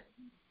end.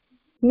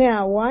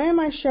 Now, why am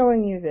I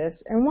showing you this?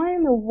 And why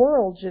in the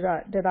world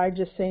did I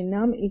just say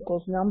num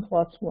equals num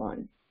plus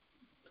 1?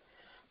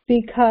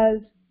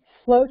 Because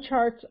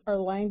flowcharts are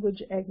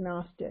language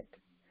agnostic.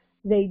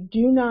 They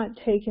do not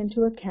take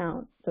into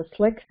account the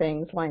slick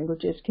things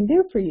languages can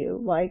do for you,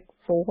 like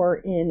for,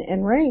 in,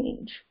 and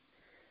range.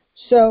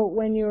 So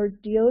when you're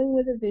dealing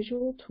with a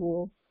visual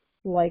tool,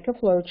 like a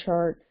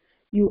flowchart,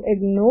 you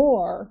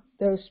ignore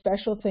those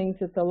special things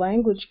that the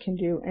language can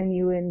do, and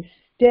you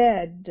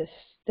instead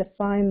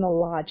define the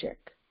logic.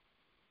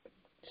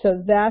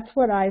 So that's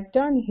what I've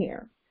done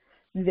here.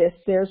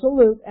 There's a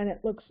loop, and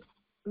it looks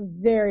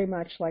very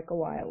much like a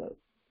while loop.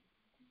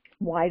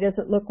 Why does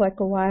it look like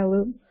a while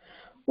loop?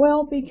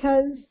 Well,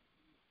 because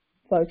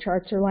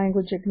flowcharts are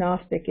language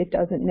agnostic. It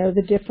doesn't know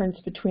the difference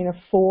between a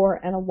for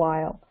and a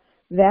while.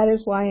 That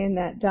is why in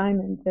that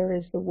diamond there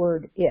is the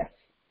word if.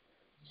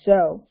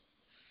 So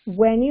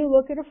when you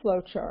look at a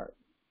flowchart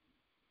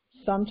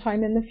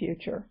sometime in the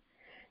future,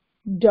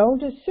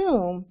 don't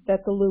assume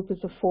that the loop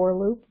is a for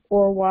loop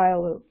or a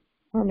while loop,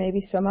 or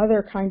maybe some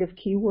other kind of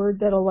keyword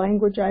that a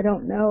language I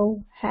don't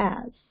know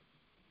has.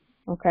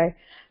 Okay,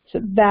 so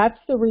that's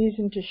the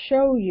reason to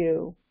show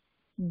you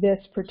this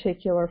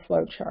particular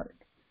flowchart,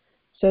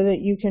 so that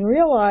you can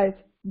realize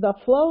the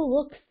flow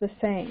looks the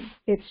same.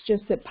 It's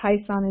just that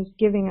Python is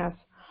giving us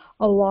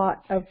a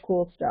lot of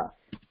cool stuff.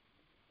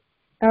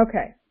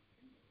 Okay,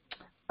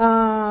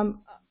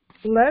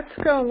 let's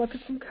go and look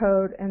at some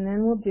code, and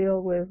then we'll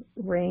deal with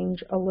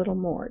range a little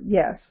more.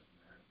 Yes,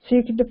 so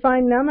you can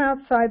define num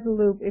outside the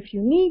loop if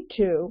you need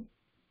to.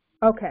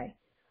 Okay,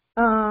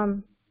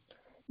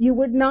 you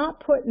would not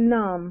put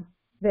num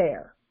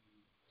there,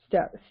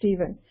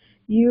 Stephen.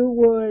 You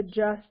would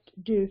just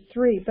do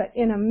 3, but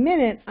in a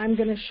minute I'm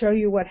going to show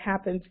you what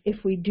happens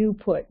if we do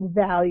put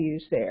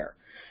values there.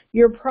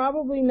 You're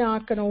probably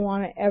not going to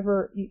want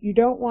to you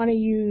don't want to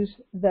use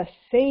the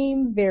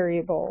same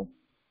variable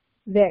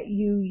that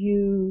you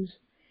use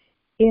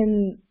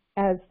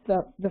as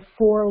the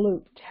for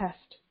loop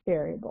test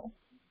variable.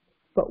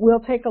 But we'll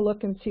take a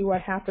look and see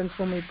what happens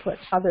when we put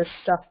other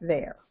stuff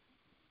there.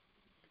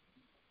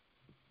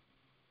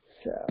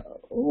 So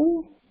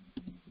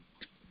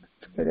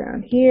let's go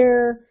down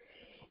here,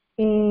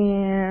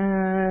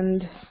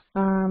 and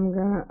I'm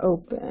going to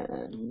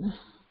open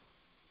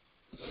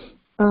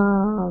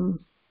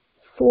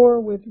for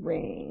with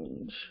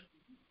range.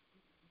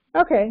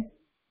 Okay,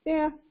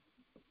 yeah,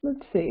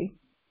 let's see.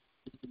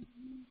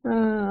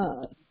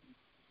 That's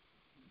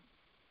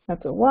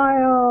a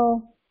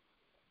while.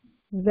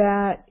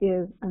 That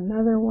is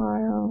another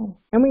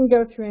while. And we can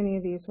go through any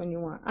of these when you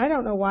want. I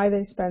don't know why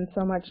they spend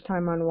so much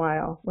time on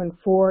while when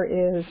for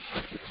is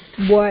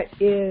what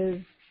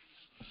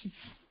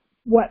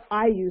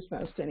I use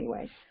most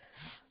anyway.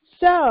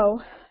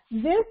 So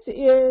this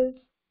is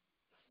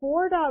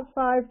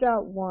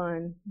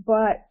 4.5.1,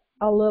 but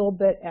a little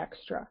bit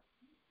extra.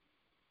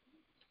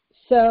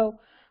 So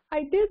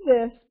I did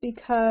this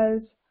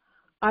because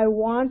I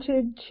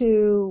wanted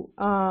to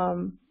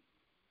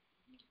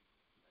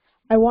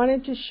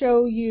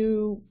show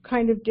you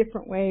kind of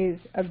different ways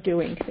of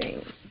doing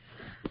things.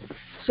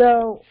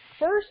 So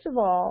first of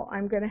all,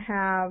 I'm going to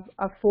have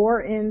a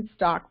for in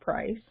stock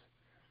price,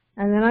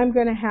 and then I'm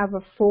going to have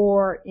a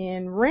for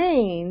in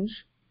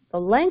range, the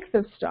length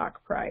of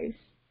stock price,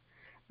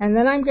 and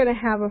then I'm going to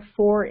have a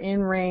for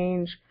in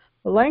range,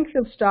 the length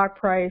of stock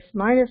price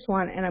minus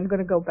 1, and I'm going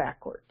to go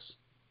backwards.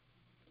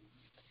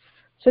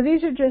 So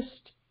these are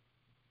just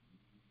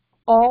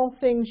all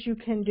things you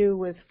can do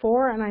with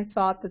for, and I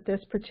thought that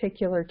this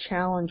particular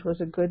challenge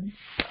was a good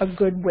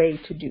way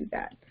to do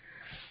that.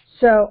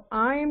 So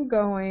I'm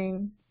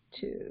going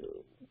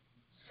to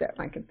set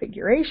my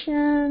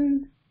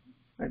configuration.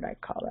 What did I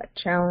call that?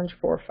 Challenge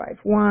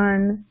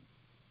 451.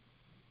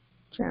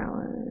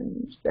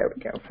 Challenge, there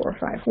we go,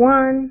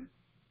 451.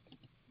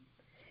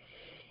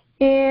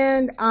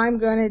 And I'm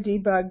going to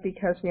debug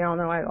because we all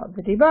know I love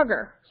the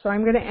debugger. So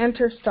I'm going to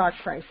enter stock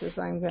prices.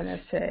 I'm going to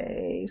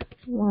say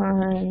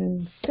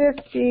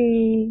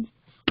 150,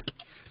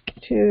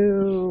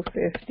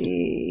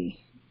 250,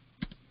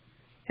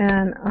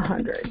 and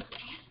 100.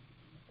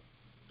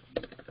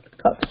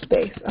 Oh,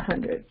 space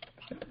 100.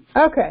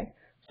 Okay,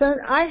 so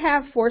I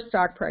have 4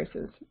 stock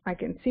prices. I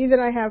can see that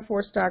I have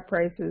 4 stock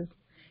prices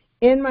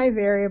in my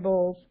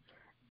variables,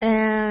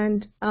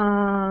 and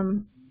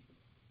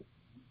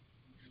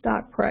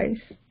stock price,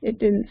 it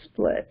didn't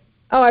split.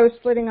 Oh, I was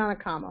splitting on a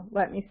comma.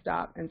 Let me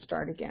stop and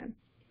start again.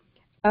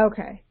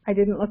 Okay, I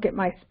didn't look at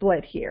my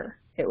split here.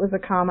 It was a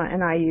comma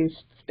and I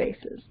used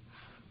spaces.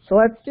 So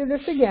let's do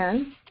this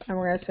again, and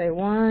we're going to say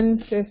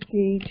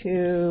 150,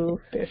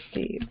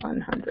 250,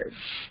 100.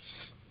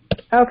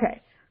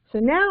 Okay, so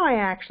now I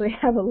actually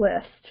have a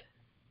list,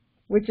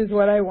 which is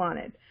what I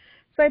wanted.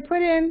 So I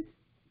put in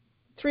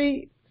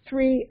three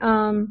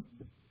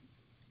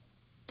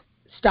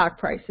stock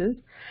prices,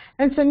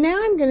 and so now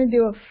I'm going to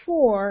do a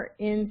for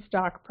in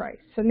stock price.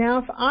 So now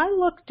if I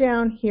look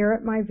down here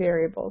at my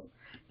variables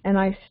and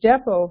I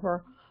step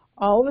over,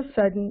 all of a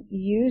sudden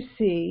you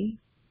see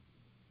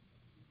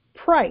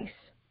price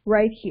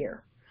right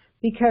here,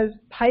 because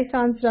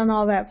Python's done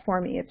all that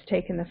for me. It's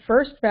taken the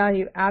first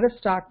value out of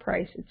stock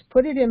price, it's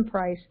put it in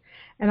price,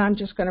 and I'm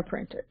just going to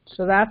print it.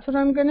 So that's what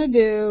I'm going to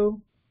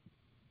do.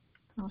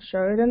 I'll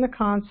show it in the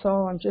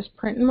console. I'm just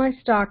printing my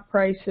stock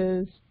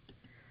prices.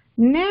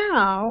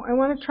 Now I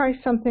want to try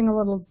something a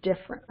little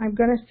different. I'm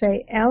going to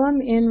say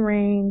lm in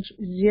range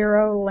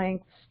 0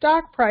 length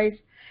stock price,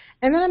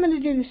 and then I'm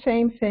going to do the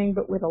same thing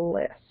but with a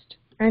list.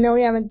 I know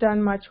we haven't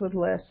done much with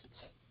lists,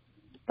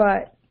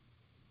 but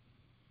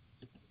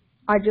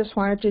I just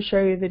wanted to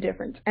show you the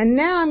difference. And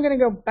now I'm going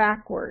to go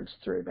backwards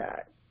through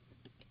that.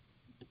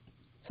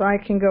 So I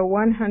can go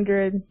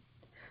 100.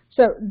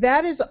 So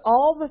that is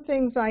all the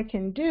things I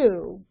can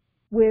do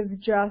with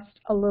just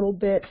a little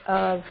bit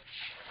of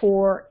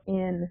for,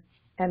 in,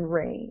 and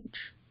range.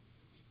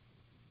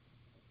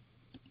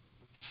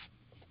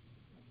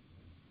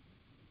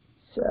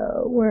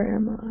 So where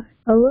am I?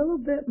 A little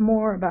bit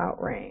more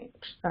about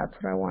range. That's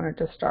what I wanted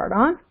to start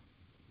on.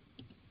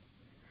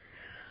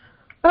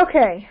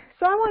 Okay,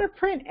 so I want to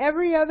print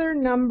every other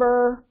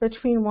number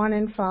between 1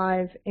 and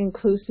 5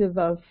 inclusive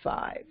of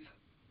 5.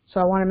 So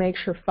I want to make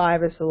sure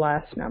 5 is the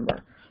last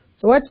number.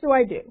 So what do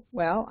I do?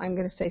 Well, I'm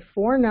going to say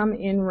for num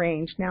in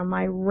range. Now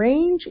my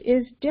range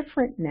is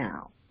different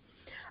now.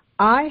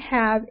 I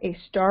have a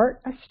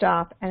start, a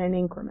stop, and an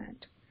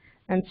increment.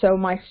 And so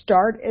my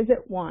start is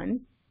at 1.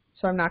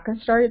 So I'm not going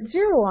to start at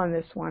 0 on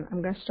this one.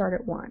 I'm going to start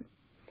at 1.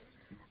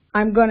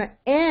 I'm going to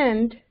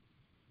end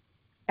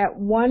at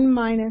 6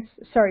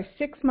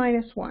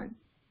 minus 1.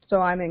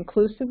 So I'm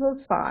inclusive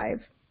of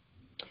 5.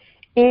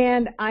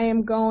 And I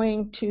am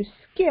going to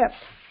skip.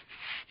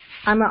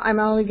 I'm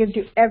only going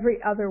to do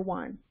every other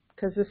one,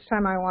 because this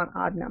time I want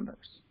odd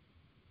numbers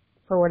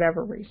for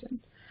whatever reason.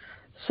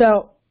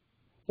 So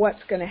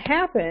what's going to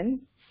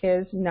happen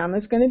is num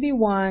is going to be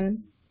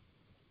 1.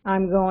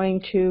 I'm going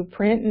to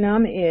print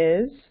num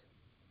is,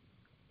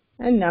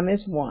 and num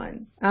is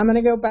 1. I'm going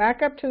to go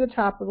back up to the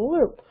top of the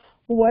loop.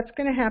 Well, what's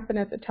going to happen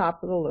at the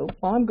top of the loop?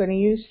 Well, I'm going to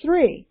use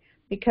 3,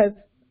 because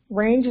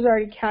range is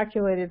already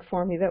calculated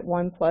for me that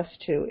 1 plus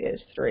 2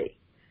 is 3.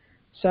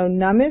 So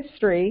num is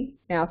 3.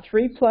 Now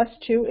 3 plus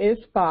 2 is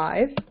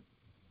 5.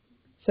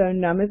 So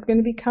num is going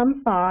to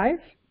become 5.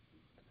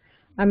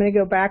 I'm going to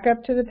go back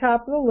up to the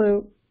top of the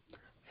loop.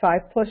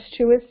 5 plus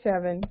 2 is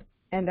 7,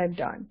 and I'm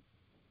done.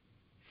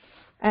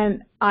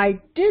 And I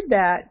did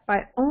that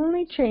by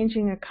only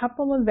changing a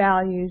couple of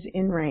values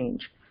in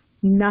range.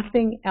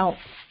 Nothing else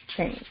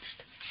changed.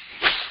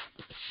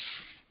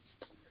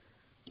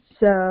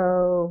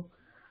 So,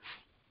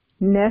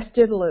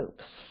 nested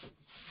loops.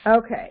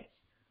 Okay,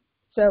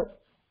 so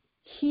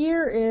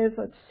here is,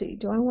 let's see,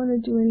 do I want to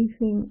do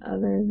anything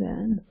other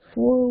than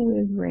for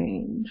with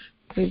range?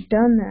 We've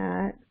done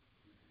that.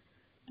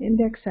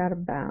 Index out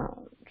of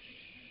bounds.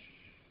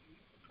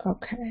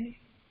 Okay.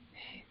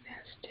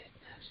 Nested.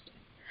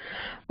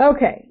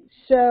 Okay,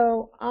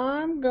 so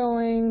I'm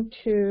going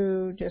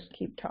to just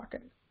keep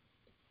talking.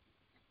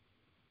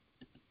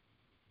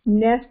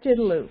 Nested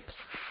loops.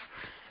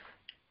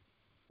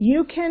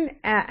 You can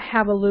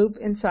have a loop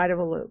inside of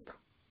a loop,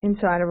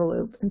 inside of a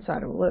loop,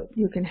 inside of a loop.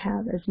 You can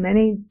have as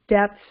many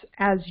depths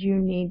as you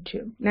need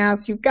to. Now,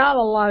 if you've got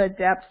a lot of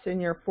depths in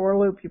your for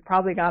loop, you've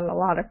probably got a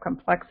lot of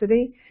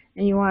complexity,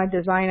 and you want to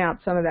design out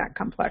some of that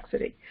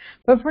complexity.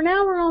 But for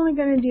now, we're only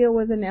going to deal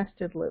with a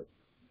nested loop.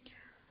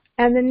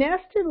 And the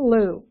nested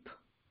loop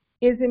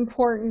is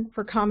important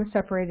for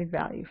comma-separated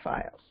value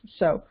files.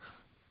 So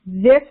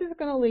this is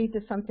going to lead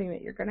to something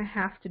that you're going to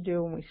have to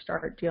do when we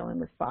start dealing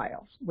with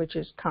files, which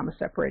is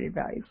comma-separated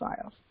value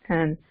files,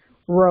 and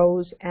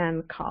rows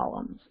and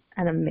columns,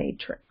 and a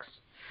matrix.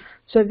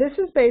 So this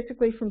is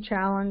basically from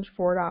challenge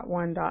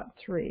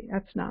 4.1.3.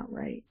 That's not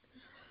right.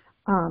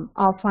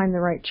 I'll find the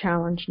right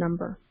challenge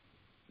number.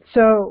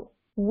 So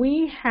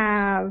we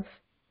have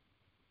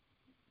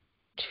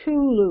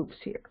two loops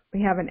here.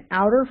 We have an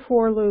outer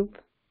for loop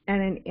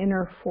and an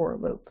inner for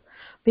loop,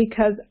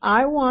 because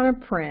I want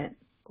to print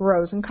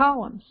rows and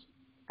columns.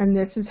 And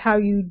this is how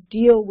you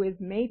deal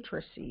with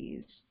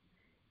matrices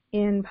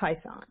in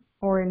Python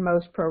or in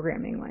most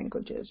programming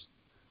languages,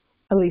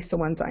 at least the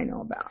ones I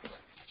know about.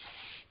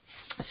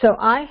 So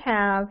I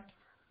have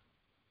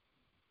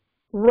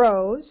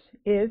rows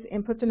is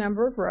input the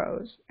number of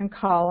rows, and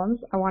columns,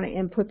 I want to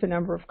input the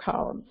number of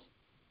columns.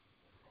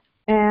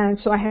 And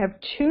so I have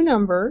two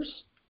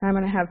numbers, and I'm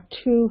going to have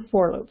two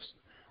for loops.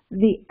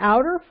 The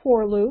outer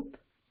for loop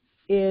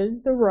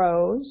is the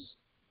rows,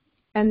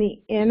 and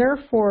the inner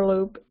for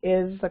loop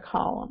is the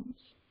columns.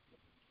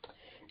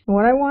 And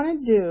what I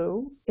want to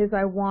do is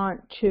I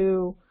want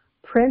to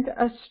print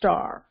a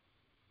star.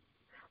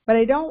 But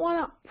I don't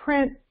want to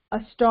print a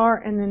star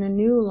and then a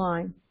new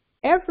line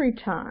every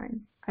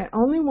time. I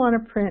only want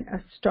to print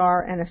a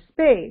star and a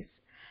space.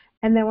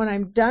 And then when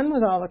I'm done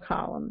with all the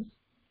columns,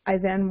 I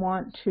then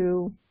want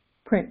to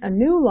print a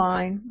new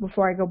line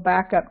before I go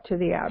back up to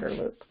the outer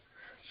loop.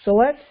 So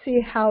let's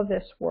see how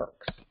this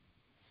works.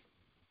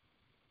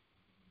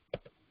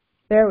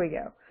 There we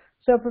go.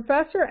 So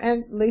Professor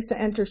and Lisa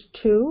enters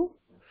 2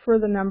 for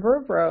the number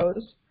of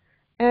rows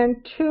and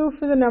 2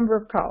 for the number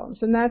of columns.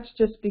 And that's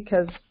just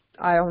because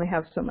I only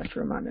have so much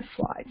room on this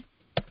slide.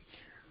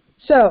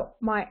 So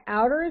my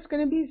outer is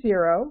going to be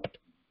 0.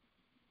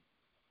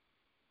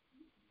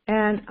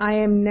 And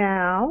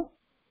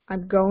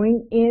I'm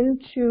going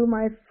into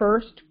my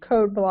first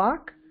code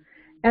block.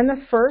 And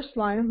the first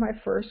line of my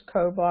first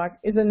code block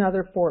is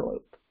another for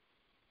loop,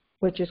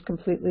 which is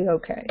completely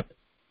okay.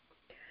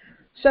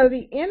 So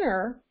the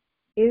inner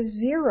is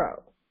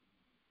 0.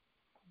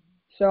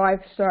 So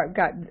I've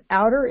got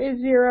outer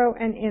is 0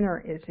 and inner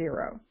is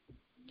 0.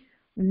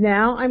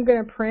 Now I'm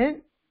going to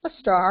print a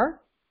star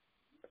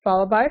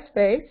followed by a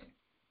space.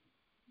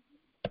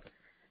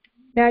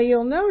 Now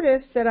you'll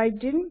notice that I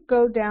didn't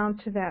go down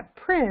to that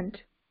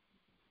print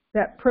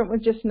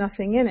with just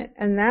nothing in it.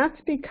 And that's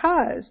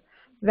because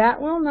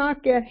that will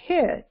not get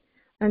hit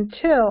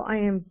until I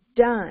am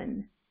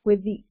done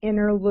with the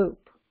inner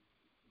loop.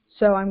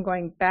 So I'm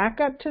going back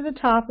up to the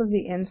top of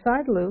the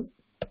inside loop.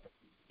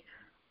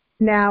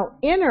 Now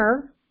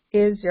inner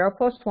is 0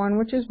 plus 1,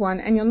 which is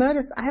 1. And you'll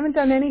notice I haven't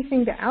done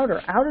anything to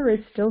outer. Outer is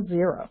still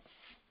 0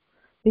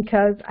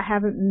 because I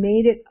haven't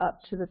made it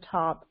up to the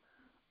top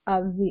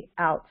of the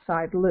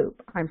outside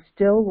loop. I'm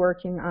still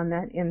working on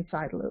that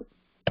inside loop.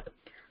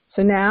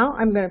 So now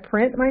I'm going to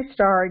print my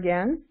star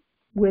again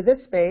with a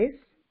space.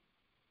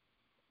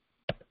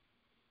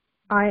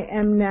 I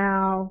am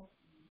now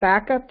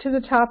back up to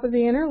the top of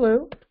the inner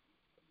loop.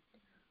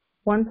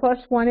 1 plus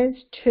 1 is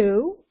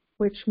 2,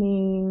 which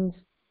means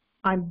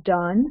I'm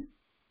done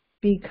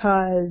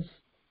because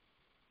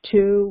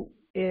 2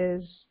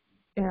 is,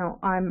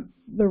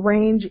 the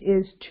range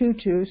is 2,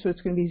 2, so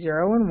it's going to be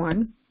 0 and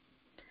 1.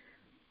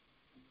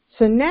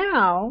 So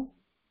now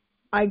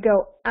I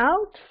go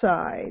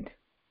outside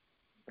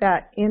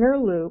that inner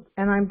loop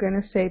and I'm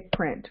going to say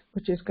print,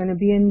 which is going to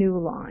be a new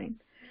line.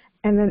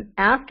 And then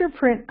after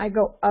print, I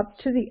go up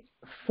to the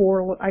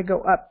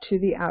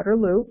outer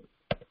loop.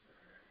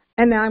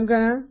 And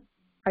now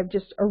I've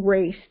just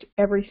erased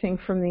everything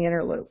from the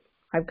inner loop.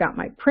 I've got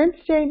my print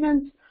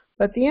statements,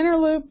 but the inner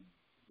loop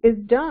is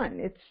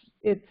done.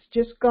 It's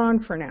just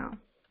gone for now.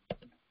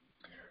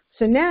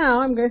 So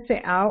now I'm going to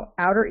say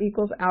outer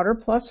equals outer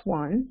plus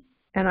 1,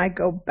 and I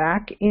go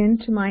back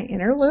into my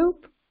inner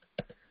loop,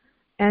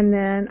 and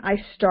then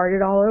I start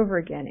it all over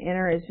again.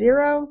 Inner is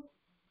 0.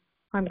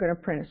 I'm going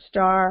to print a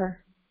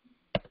star.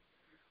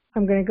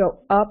 I'm going to go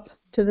up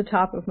to the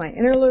top of my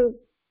inner loop,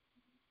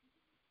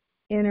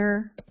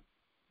 inner,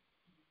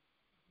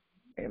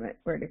 wait a minute,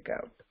 where'd it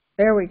go?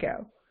 There we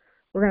go.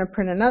 We're going to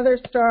print another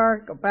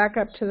star, go back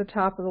up to the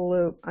top of the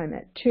loop. I'm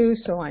at 2,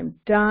 so I'm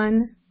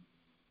done.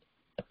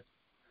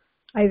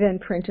 I then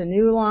print a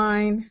new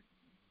line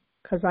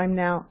because I'm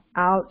now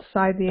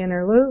outside the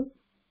inner loop.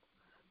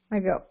 I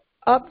go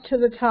up to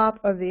the top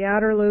of the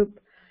outer loop.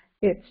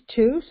 It's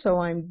 2, so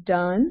I'm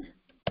done.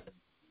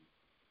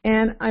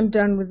 And I'm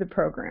done with the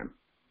program.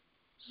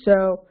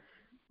 So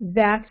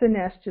that's a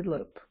nested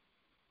loop.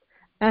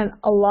 And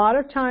a lot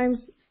of times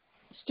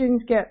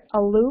students get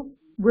a loop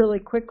really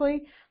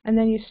quickly, and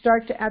then you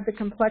start to add the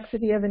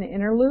complexity of an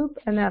inner loop,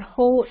 and that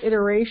whole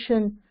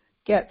iteration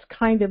gets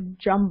kind of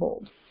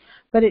jumbled.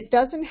 But it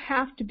doesn't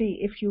have to be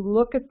if you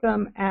look at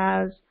them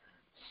as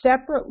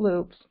separate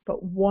loops,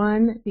 but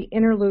one, the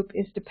inner loop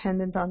is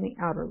dependent on the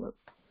outer loop.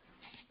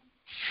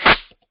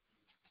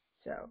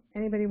 So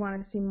anybody want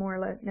to see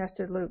more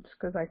nested loops?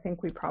 Because I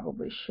think we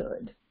probably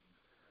should.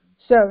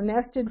 So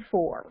nested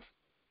for.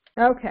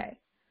 Okay.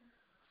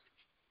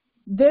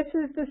 This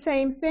is the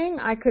same thing.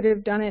 I could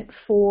have done it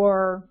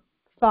for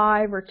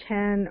 5 or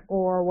 10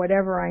 or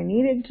whatever I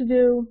needed to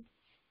do.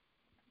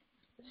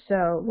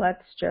 So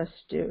let's just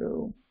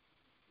do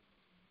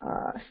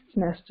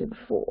nested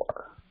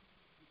for.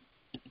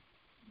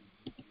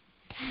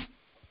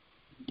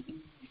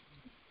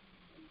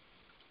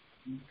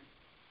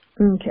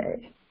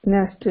 Okay,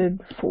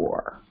 nested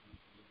for.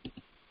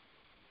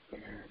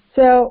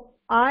 So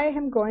I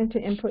am going to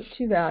input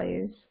 2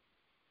 values.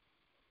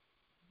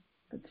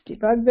 Let's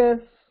debug this.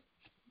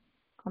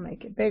 I'll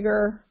make it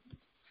bigger.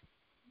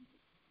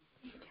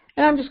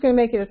 And I'm just going to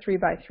make it a 3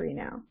 by 3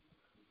 now.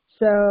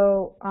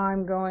 So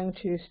I'm going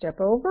to step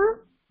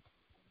over.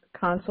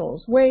 Console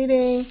is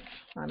waiting.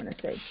 I'm going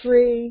to say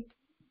 3.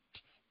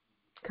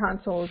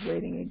 Console is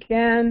waiting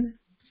again.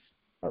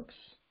 Oops,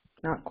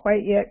 not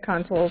quite yet.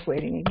 Console is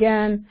waiting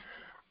again.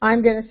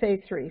 I'm going to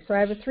say 3. So I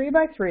have a 3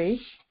 by 3.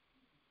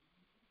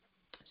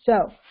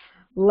 So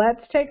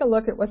let's take a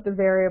look at what the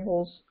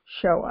variables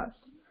show us.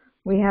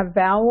 We have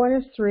val1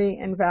 is 3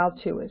 and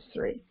val2 is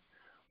 3.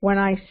 When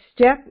I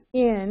step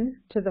in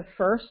to the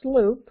first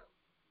loop,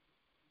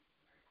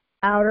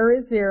 outer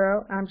is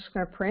 0. I'm just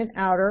going to print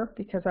outer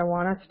because I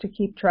want us to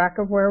keep track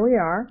of where we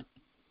are.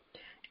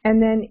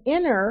 And then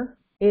inner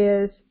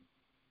is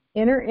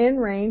inner in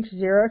range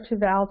 0 to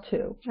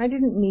val2. I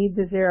didn't need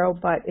the 0,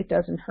 but it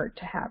doesn't hurt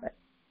to have it.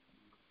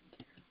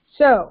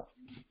 So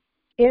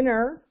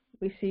inner,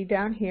 we see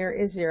down here,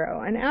 is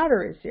 0, and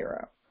outer is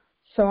 0.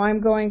 So I'm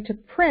going to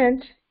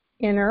print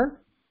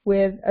inner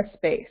with a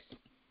space.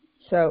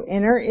 So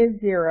inner is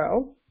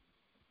 0,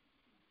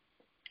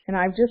 and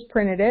I've just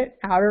printed it.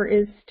 Outer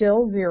is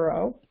still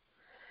 0.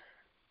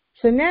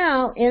 So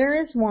now inner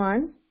is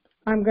 1.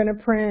 I'm going to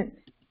print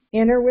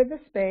inner with a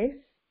space.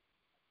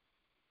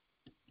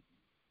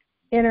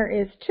 Inner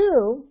is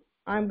 2.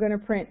 I'm going to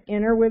print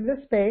inner with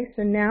the space,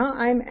 and now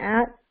I'm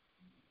at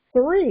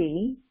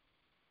 3.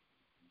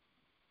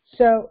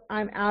 So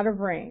I'm out of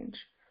range.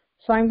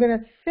 So I'm going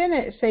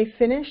to say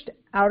finished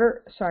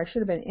outer, sorry, I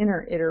should have been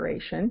inner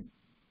iteration.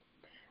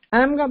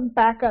 And I'm going to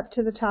back up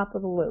to the top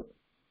of the loop.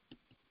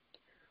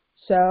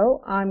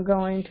 So I'm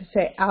going to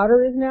say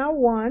outer is now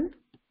 1.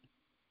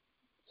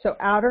 So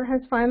outer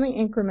has finally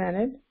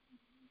incremented.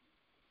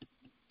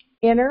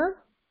 Inner,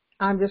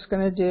 I'm just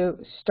going to do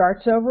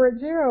starts over at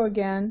 0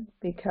 again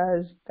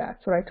because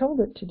that's what I told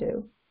it to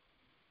do.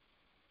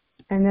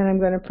 And then I'm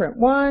going to print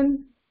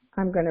 1.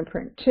 I'm going to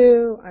print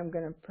 2. I'm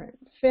going to print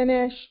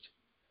finished.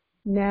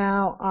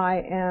 Now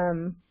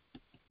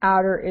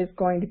outer is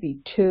going to be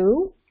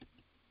 2.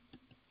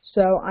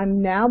 So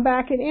I'm now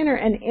back at inner,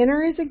 and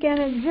inner is again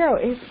at 0.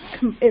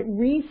 It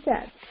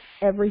resets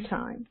every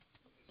time.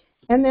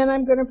 And then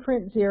I'm going to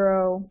print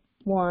 0,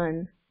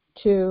 1,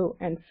 2,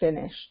 and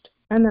finished.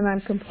 And then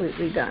I'm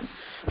completely done.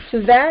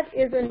 So that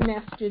is a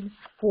nested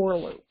for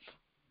loop.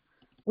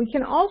 We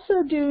can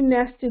also do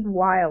nested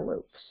while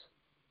loops.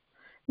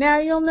 Now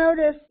you'll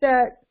notice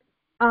that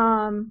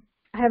I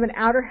have an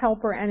outer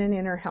helper and an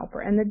inner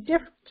helper. And the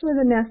difference with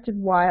a nested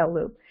while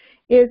loop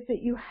is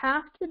that you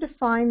have to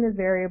define the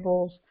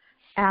variables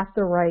at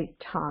the right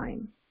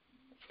time.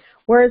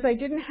 Whereas I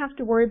didn't have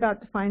to worry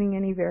about defining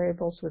any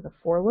variables with a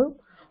for loop.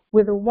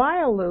 With a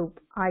while loop,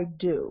 I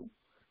do.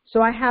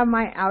 So I have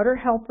my outer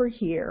helper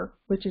here,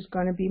 which is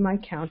going to be my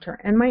counter,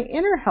 and my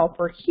inner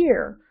helper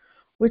here,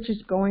 which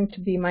is going to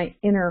be my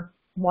inner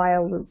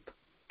while loop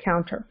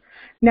counter.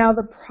 Now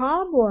the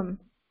problem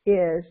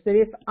is that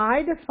if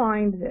I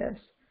defined this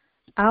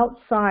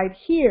outside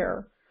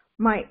here,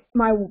 my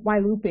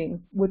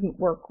looping wouldn't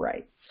work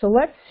right. So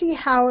let's see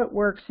how it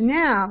works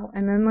now,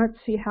 and then let's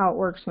see how it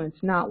works when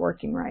it's not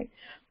working right.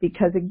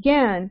 Because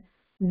again,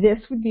 this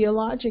would be a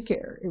logic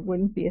error. It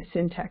wouldn't be a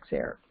syntax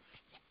error.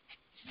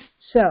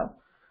 So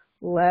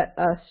let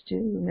us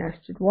do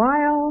nested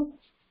while.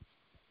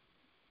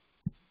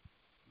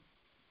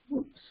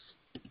 Oops.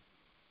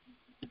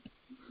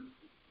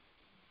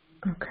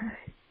 Okay.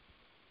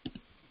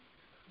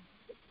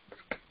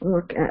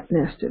 look at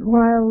nested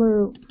while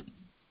loop,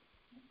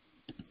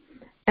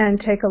 and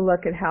take a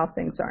look at how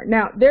things are.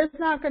 Now, there's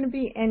not going to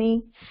be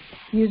any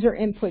user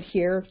input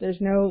here. There's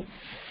no,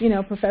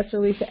 Professor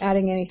Lisa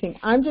adding anything.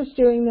 I'm just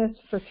doing this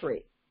for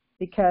 3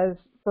 because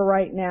for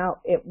right now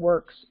it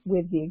works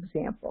with the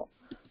example.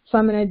 So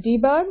I'm going to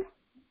debug.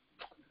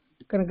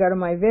 I'm going to go to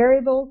my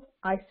variables.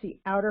 I see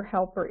outer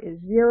helper is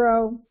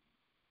 0.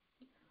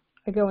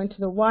 I go into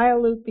the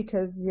while loop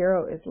because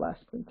 0 is less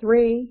than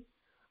 3.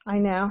 I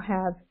now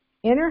have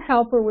inner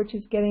helper, which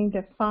is getting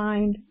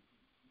defined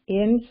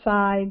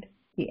inside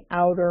the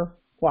outer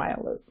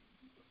while loop.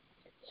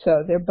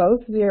 So they're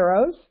both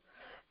zeros.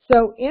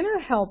 So inner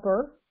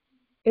helper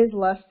is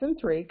less than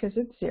 3 because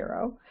it's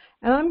 0.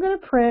 And I'm going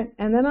to print,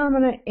 and then I'm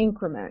going to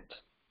increment.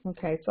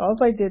 Okay, so all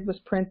I did was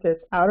print this.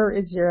 Outer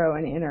is 0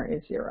 and inner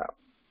is 0.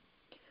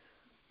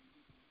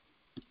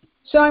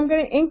 So I'm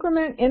going to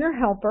increment inner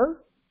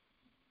helper.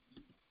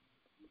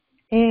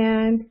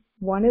 And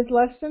 1 is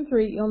less than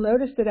 3. You'll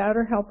notice that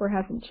outer helper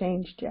hasn't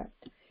changed yet.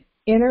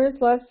 Inner is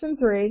less than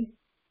 3.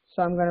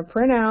 So I'm going to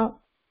print out.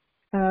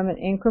 And I'm going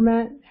to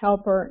increment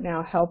helper.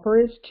 Now helper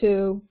is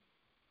 2.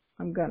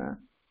 I'm going to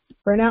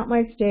print out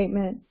my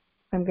statement.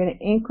 I'm going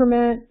to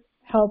increment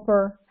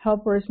helper.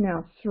 Helper is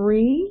now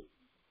 3.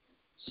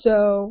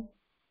 So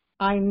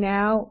I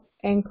now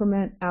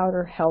increment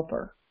outer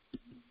helper.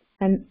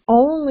 And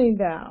only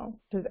now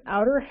does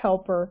outer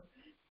helper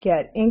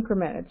get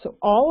incremented. So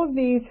all of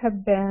these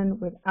have been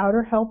with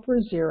outer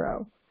helper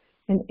 0.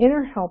 And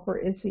inner helper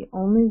is the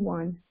only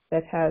one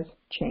that has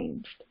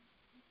changed.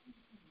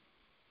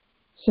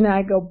 So now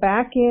I go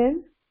back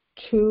in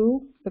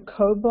to the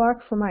code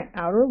block for my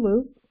outer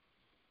loop.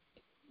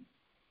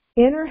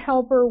 Inner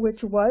helper,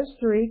 which was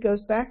 3,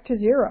 goes back to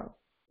 0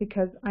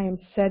 because I am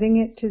setting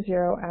it to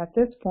 0 at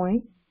this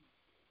point.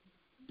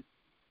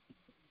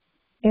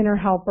 Inner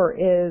helper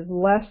is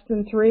less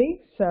than 3,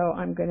 so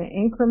I'm going to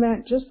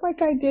increment just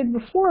like I did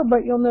before,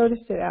 but you'll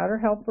notice that outer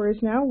helper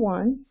is now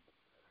 1.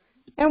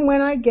 And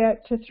when I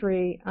get to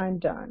 3, I'm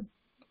done.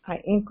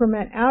 I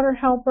increment outer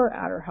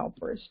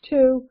helper is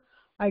 2.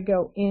 I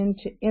go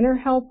into inner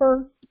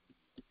helper,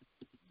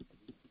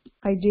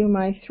 I do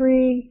my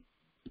 3,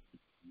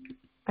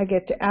 I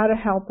get to outer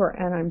helper,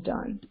 and I'm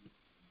done.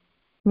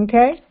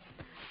 Okay?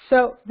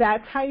 So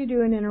that's how you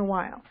do an inner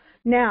while.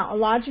 Now, a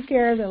logic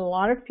error that a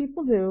lot of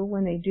people do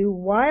when they do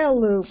while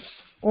loops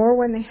or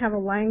when they have a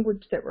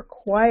language that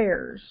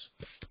requires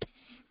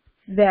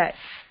that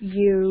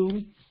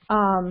you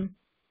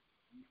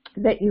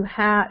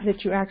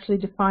actually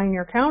define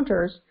your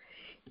counters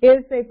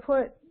is they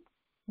put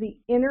the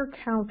inner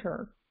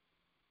counter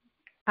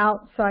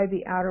outside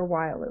the outer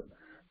while loop.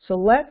 So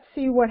let's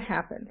see what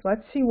happens.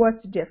 Let's see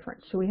what's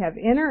different. So we have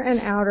inner and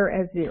outer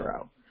as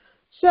 0.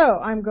 So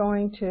I'm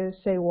going to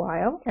say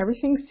while.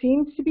 Everything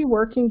seems to be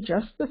working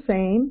just the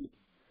same.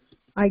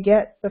 I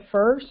get the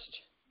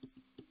first,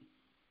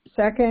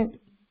 second,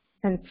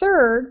 and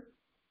third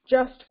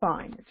just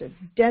fine. It's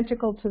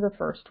identical to the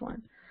first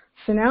one.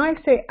 So now I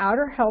say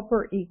outer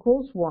helper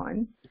equals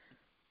 1.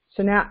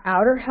 So now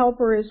outer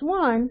helper is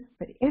 1,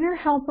 but inner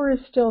helper is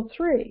still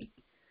 3.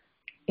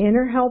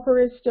 Inner helper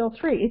is still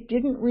 3. It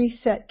didn't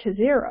reset to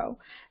 0.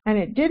 And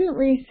it didn't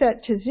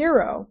reset to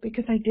 0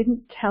 because I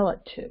didn't tell it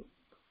to.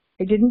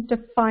 I didn't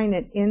define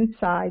it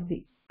inside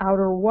the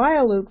outer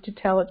while loop to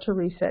tell it to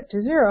reset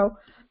to 0.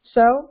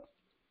 So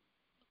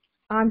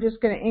I'm just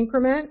going to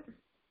increment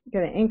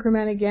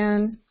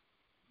again,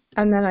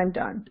 and then I'm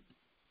done.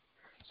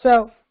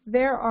 So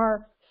there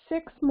are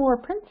 6 more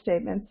print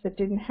statements that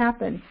didn't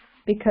happen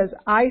because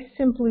I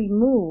simply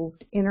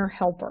moved inner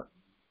helper.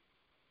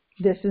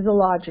 This is a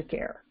logic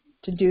error.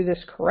 To do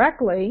this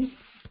correctly,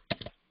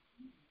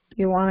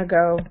 you want to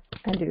go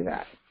and do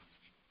that.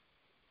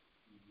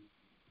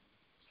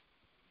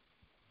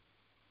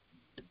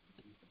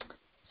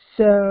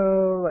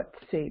 So let's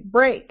see,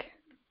 break.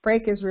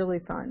 Break is really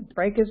fun.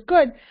 Break is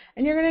good,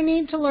 and you're going to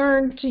need to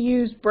learn to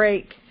use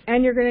break,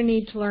 and you're going to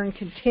need to learn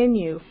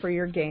continue for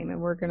your game,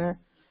 and we're going to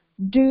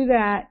do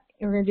that,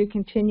 and we're going to do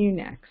continue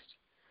next.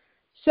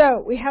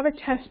 So we have a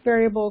test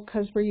variable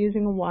because we're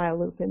using a while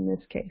loop in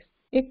this case.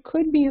 It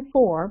could be a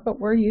for, but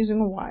we're using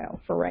a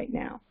while for right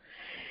now.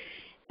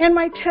 And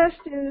my test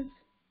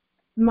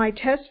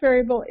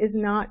variable is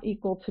not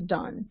equal to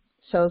done.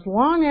 So as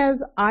long as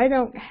I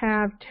don't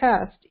have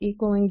test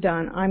equaling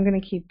done, I'm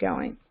going to keep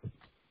going.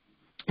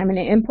 I'm going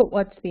to input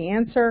what's the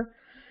answer.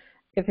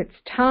 If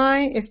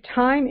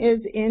time is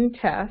in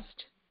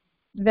test,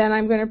 then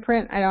I'm going to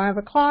print I don't have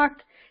a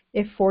clock.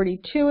 If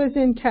 42 is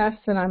in test,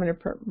 then I'm going to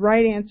put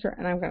right answer,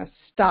 and I'm going to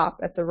stop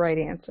at the right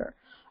answer.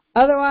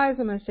 Otherwise,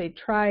 I'm going to say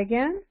try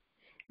again,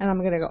 and I'm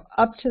going to go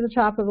up to the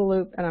top of the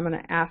loop, and I'm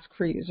going to ask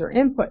for user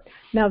input.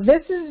 Now,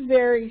 this is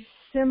very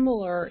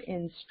similar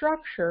in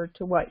structure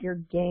to what your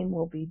game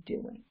will be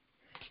doing.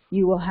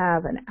 You will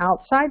have an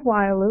outside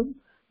while loop.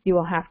 You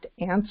will have to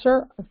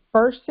answer. The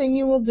first thing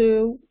you will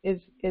do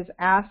is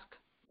ask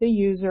the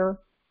user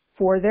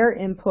for their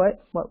input.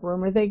 What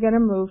room are they going to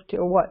move to,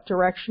 or what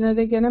direction are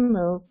they going to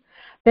move?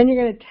 Then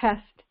you're going to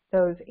test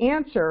those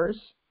answers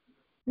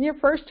And your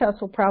first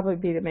test will probably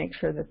be to make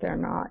sure that they're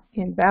not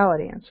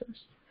invalid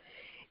answers.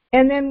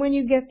 And then when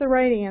you get the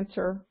right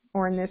answer,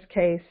 or in this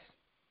case,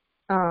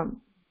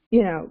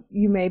 you know,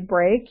 you may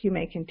break, you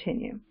may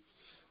continue.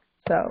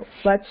 So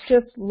let's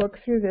just look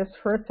through this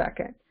for a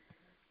second.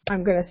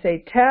 I'm going to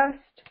say test,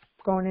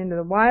 going into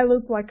the while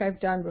loop like I've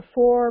done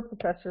before.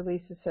 Professor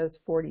Lisa says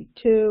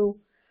 42.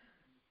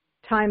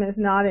 Time is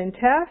not in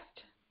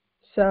test,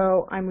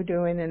 so I'm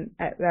doing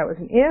that was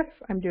an if.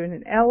 I'm doing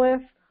an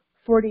elif.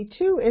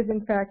 42 is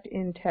in fact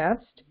in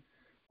test.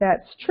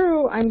 That's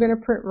true. I'm going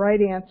to print right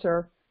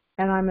answer,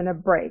 and I'm going to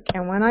break.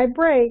 And when I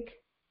break,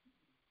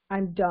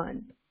 I'm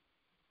done.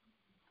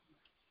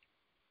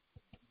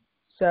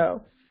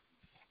 So,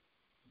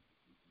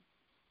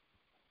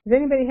 does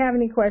anybody have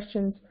any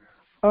questions?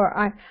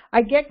 Or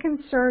I get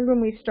concerned when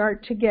we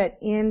start to get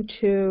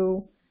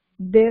into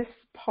this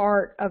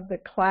part of the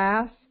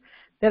class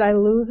that I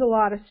lose a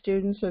lot of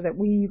students, or that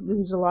we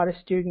lose a lot of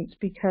students,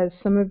 because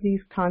some of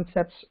these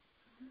concepts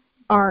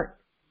aren't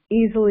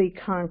easily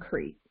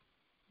concrete.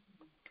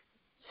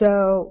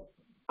 So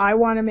I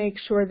want to make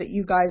sure that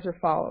you guys are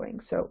following.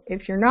 So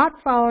if you're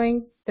not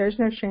following, there's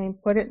no shame.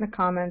 Put it in the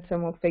comments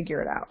and we'll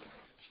figure it out.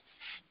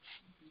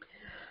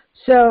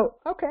 So,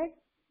 okay.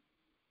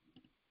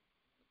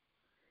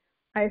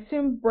 I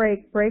assume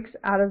breaks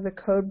out of the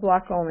code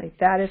block only.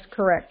 That is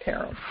correct,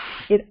 Harold.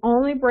 It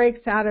only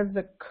breaks out of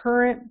the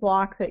current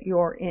block that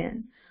you're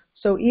in.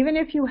 So even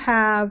if you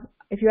have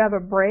a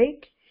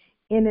break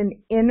in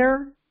an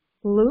inner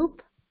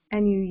loop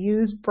and you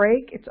use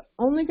break, it's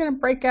only going to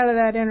break out of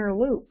that inner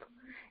loop.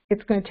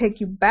 It's going to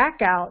take you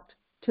back out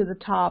to the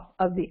top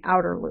of the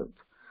outer loop.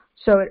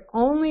 So it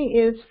only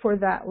is for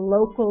that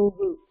local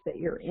loop that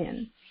you're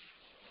in.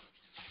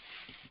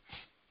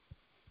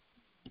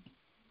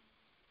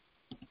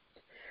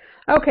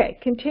 Okay,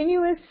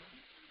 continuous,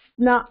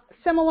 not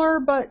similar,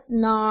 but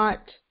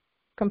not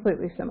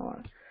completely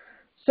similar.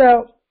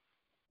 So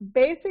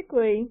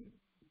basically,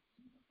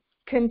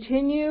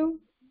 continue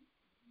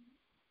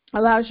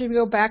allows you to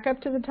go back up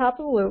to the top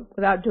of the loop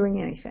without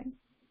doing anything.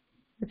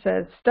 It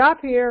says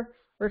stop here,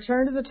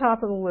 return to the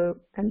top of the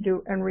loop, and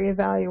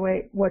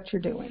reevaluate what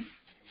you're doing.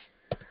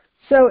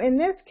 So in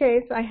this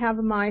case, I have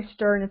a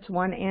Meister, and it's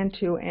 1 and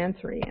 2 and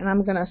 3, and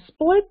I'm going to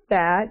split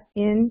that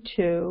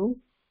into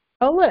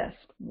a list,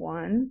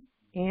 1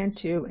 and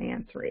 2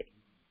 and 3.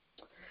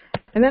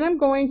 And then I'm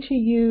going to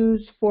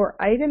use for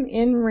item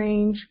in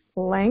range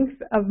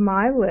length of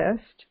my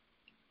list.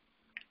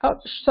 Oh,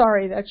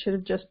 sorry, that should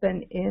have just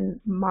been in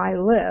my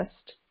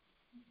list.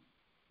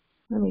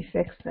 Let me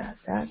fix that.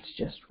 That's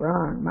just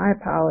wrong. My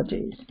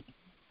apologies.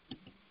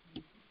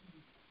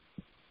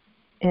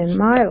 In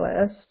my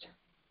list.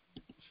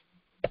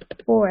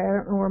 Boy, I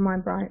don't know where my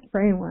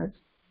brain was.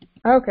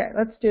 Okay,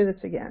 let's do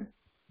this again.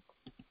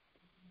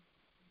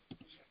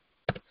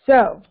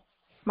 So,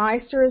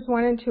 Meister is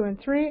 1 and 2 and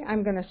 3.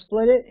 I'm going to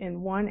split it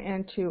in 1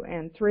 and 2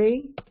 and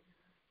 3.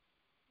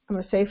 I'm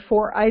going to say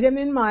for item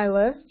in my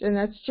list, and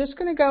that's just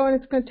going to go, and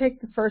it's going to take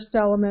the first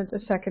element,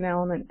 the second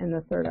element, and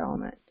the third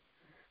element.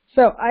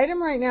 So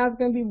item right now is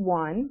going to be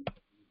 1.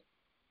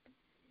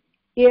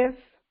 If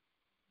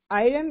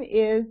item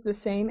is the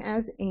same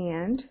as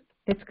and,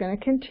 it's going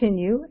to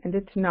continue, and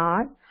it's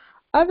not.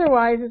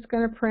 Otherwise, it's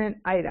going to print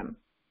item.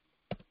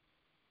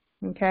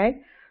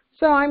 Okay?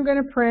 So I'm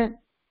going to print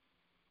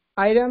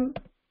item,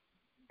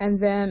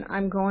 and then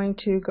I'm going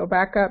to go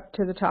back up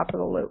to the top of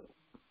the loop.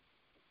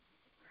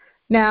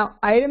 Now,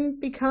 item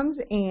becomes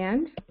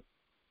and.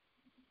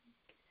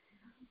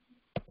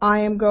 I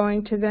am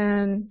going to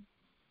then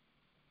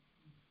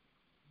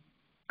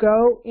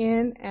go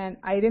in, and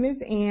item is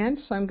and,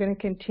 so I'm going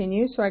to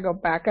continue. So I go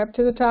back up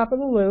to the top of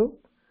the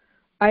loop.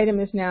 Item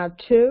is now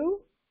 2.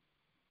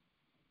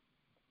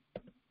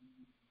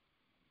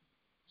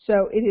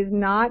 So it is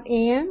not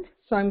and,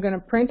 so I'm going to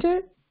print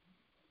it.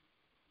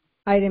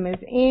 Item is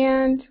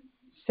and,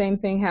 same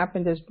thing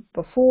happened as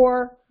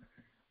before.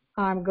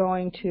 I'm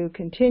going to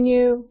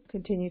continue.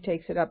 Continue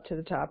takes it up to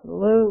the top of the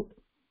loop.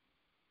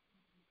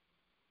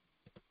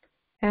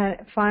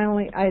 And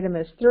finally, item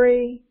is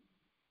 3.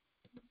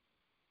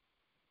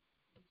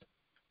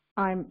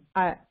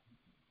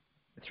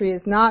 3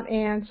 is not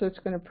and, so it's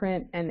going to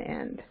print an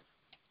end.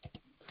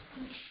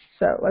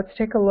 So let's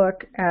take a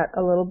look at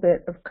a little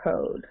bit of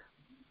code.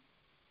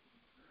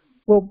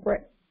 We'll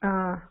break.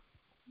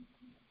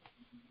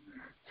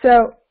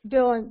 So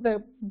Dylan,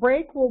 the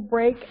break will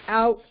break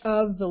out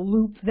of the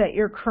loop that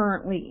you're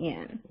currently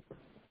in.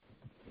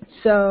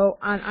 So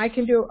I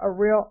can do a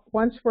real,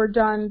 once we're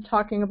done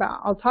talking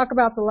about, I'll talk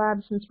about the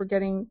lab since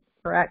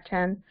we're at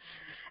 10,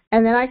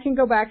 and then I can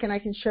go back and I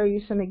can show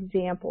you some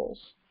examples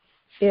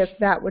if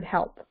that would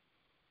help.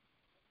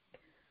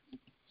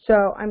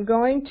 So I'm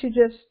going to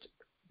just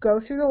go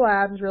through the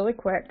labs really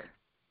quick.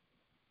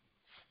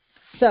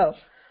 So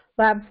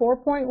lab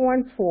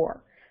 4.14.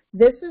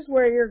 This is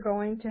where you're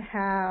going to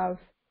have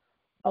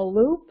a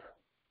loop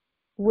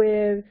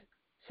with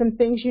some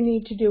things you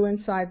need to do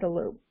inside the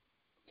loop.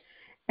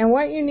 And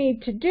what you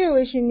need to do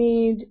is you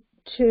need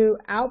to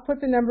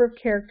output the number of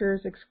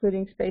characters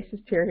excluding spaces,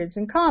 periods,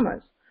 and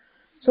commas.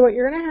 So what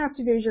you're going to have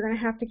to do is you're going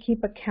to have to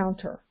keep a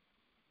counter.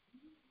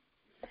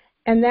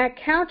 And that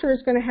counter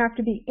is going to have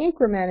to be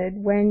incremented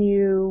when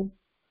you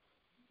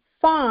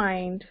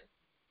find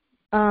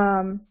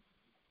a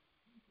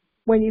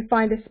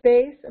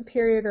space, a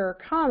period, or a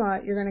comma,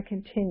 you're going to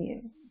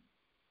continue.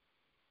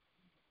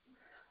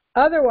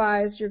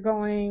 Otherwise, you're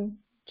going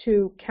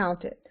to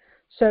count it.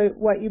 So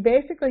what you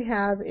basically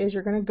have is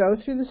you're going to go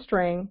through the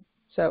string.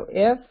 So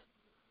if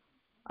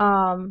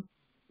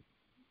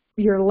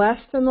you're less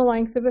than the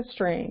length of a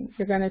string,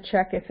 you're going to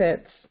check if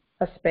it's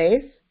a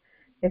space.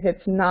 If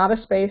it's not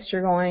a space,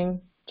 you're going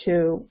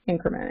to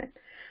increment it.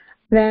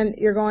 Then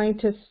you're going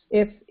to,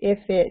 if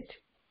it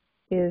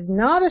is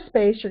not a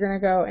space, you're going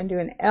to go and do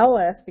an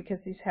ls, because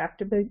these have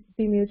to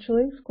be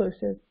mutually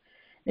exclusive.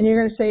 And you're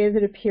going to say, is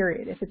it a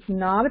period? If it's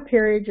not a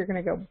period, you're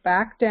going to go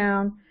back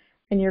down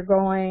and you're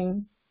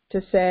going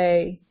to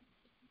say,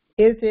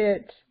 is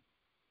it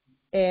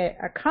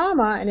a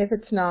comma? And if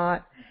it's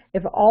not,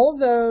 if all of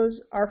those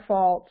are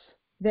false,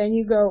 then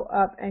you go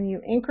up and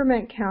you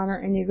increment counter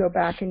and you go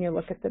back and you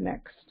look at the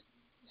next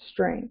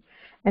string.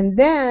 And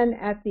then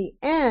at the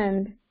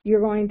end, you're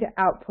going to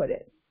output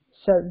it.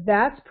 So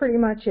that's pretty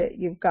much it.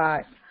 You've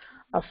got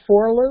a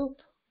for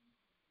loop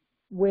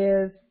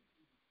with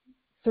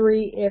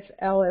 3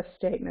 if-else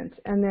statements.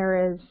 And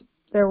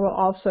there will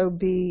also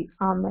be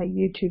on the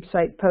YouTube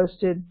site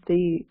posted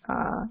the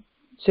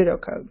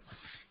pseudocode.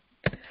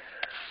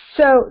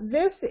 So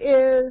this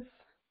is,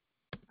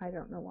 I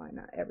don't know why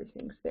not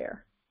everything's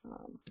there.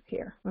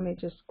 Here, let me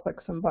just click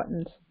some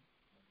buttons.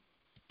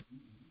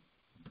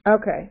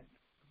 Okay.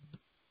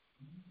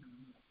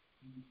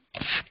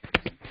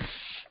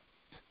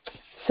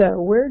 So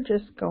we're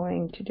just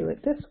going to do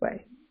it this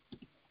way.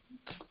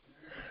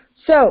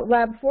 So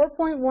lab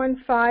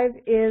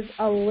 4.15 is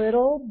a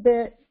little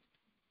bit,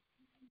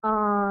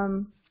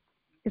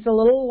 it's a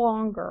little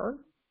longer,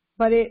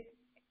 but it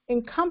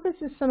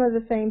encompasses some of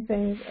the same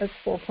things as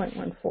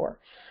 4.14.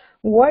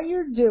 What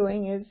you're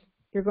doing is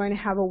you're going to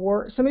have a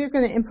word, somebody's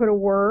going to input a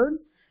word,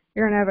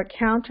 you're going to have a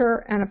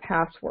counter and a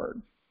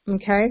password,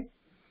 okay?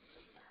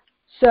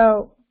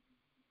 So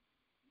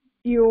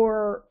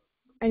you're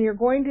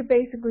going to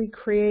basically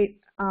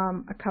create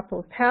a couple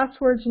of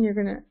passwords, and you're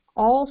going to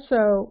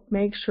also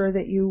make sure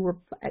that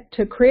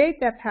to create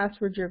that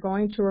password, you're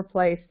going to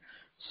replace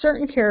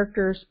certain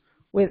characters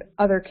with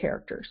other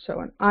characters. So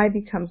an I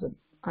becomes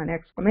an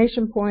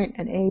exclamation point,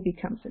 an A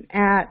becomes an @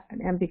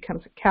 an M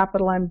becomes a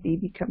capital M, B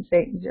becomes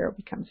 8, and 0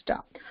 becomes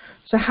dot.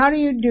 So how do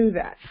you do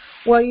that?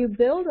 Well, you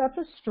build up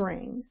a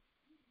string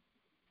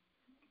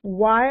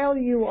while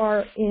you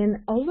are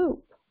in a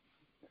loop.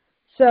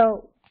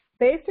 So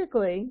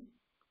basically,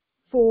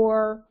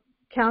 for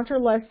counter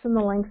less than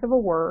the length of a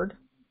word,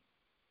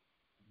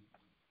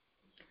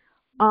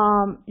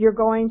 you're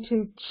going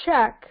to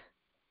check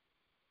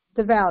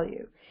the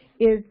value.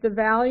 Is the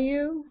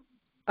value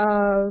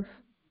of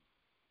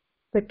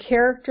the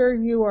character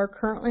you are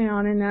currently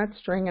on in that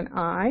string an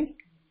I?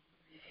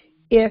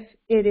 If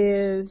it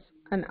is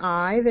an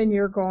I, then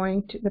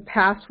the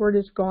password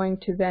is going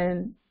to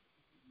then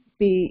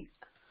be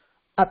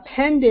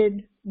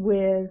appended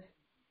with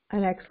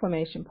an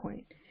exclamation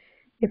point.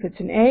 If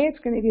it's an A, it's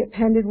going to be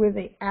appended with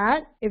a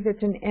 @. If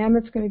it's an M,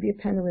 it's going to be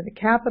appended with a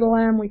capital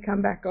M. We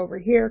come back over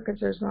here because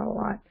there's not a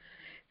lot.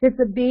 If it's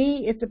a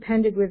B, it's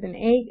appended with an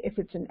 8. If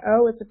it's an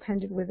O, it's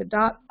appended with a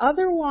dot.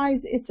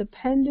 Otherwise, it's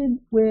appended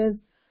with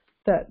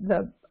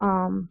the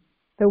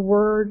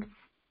word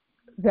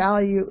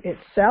value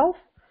itself.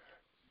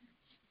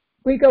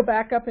 We go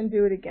back up and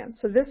do it again.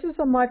 So this is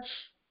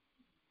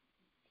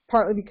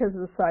partly because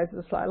of the size of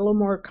the slide, a little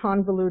more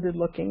convoluted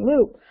looking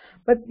loop.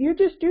 But you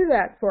just do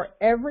that for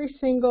every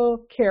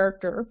single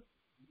character,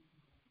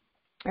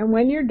 and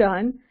when you're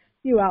done,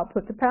 you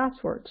output the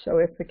password. So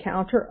if the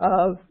counter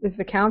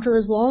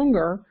is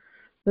longer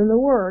than the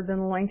word, than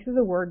the length of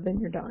the word, then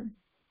you're done.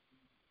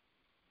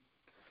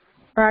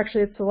 Or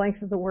actually, it's the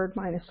length of the word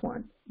minus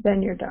 1.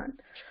 Then you're done.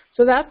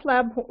 So that's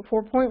lab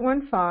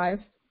 4.15.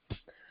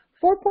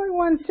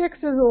 4.16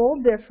 is a little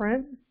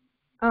different.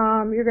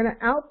 You're going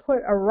to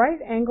output a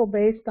right angle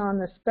based on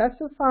the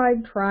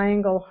specified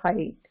triangle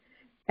height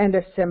and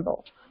a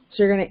symbol.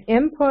 So you're going to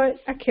input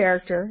a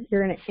character,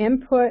 you're going to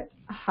input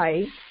a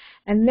height,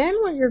 and then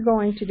what you're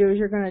going to do is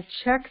you're going to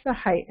check the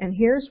height. And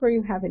here's where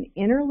you have an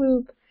inner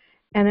loop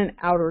and an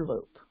outer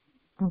loop.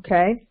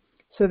 Okay?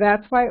 So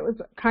that's why it was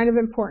kind of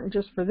important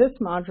just for this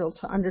module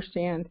to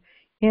understand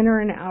inner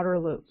and outer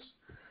loops.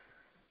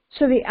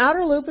 So the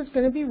outer loop is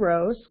going to be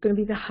rows, it's going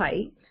to be the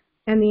height,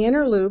 and the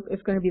inner loop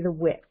is going to be the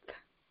width.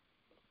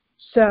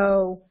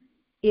 So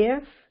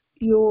if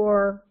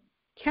your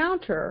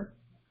counter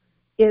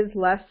is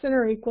less than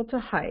or equal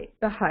to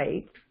the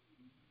height,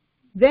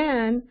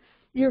 then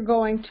you're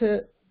going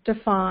to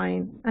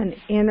define an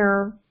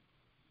inner,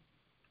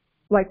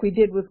 like we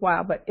did with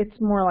while, but it's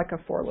more like a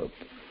for loop.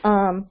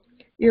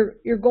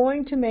 You're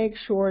going to make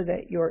sure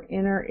that your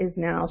inner is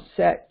now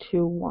set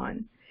to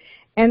 1.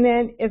 And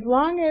then as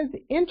long as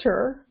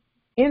enter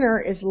inner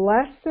is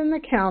less than the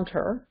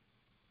counter,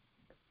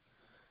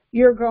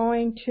 you're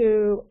going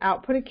to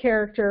output a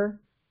character,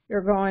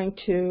 you're going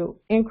to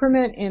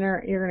increment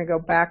inner, you're going to go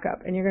back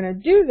up. And you're going to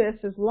do this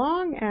as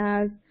long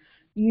as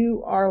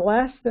you are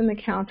less than the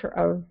counter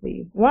of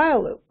the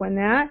while loop. When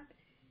that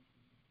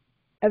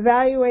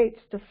evaluates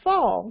to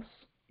false,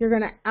 you're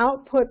going to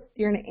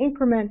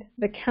increment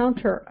the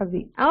counter of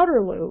the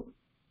outer loop,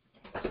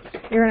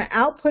 you're going to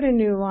output a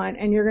new line,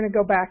 and you're going to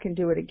go back and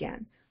do it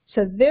again.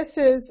 So this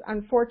is,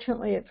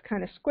 unfortunately, it's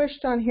kind of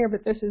squished on here,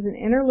 but this is an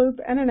inner loop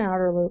and an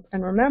outer loop.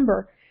 And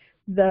remember,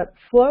 the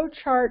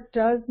flowchart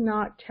does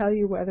not tell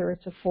you whether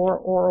it's a for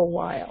or a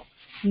while.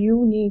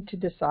 You need to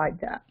decide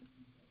that.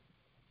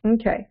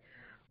 Okay.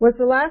 Was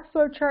the last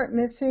flowchart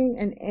missing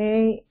an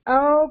A?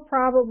 Oh,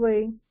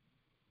 probably.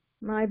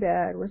 My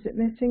bad. Was it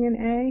missing an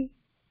A?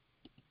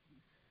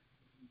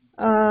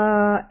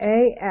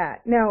 A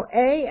at. No,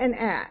 A and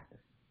at.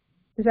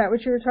 Is that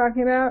what you were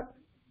talking about?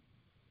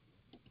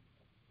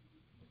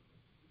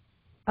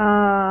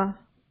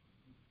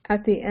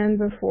 At the end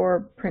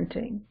before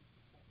printing.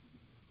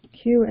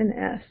 Q and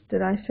S.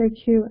 Did I say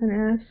Q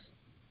and S?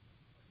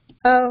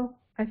 Oh,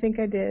 I think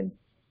I did.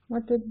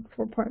 What did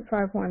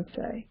 4.51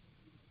 say?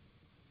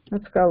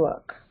 Let's go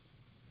look.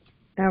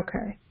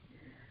 Okay.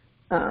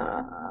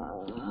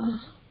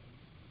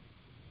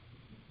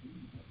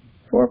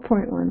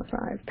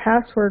 4.15,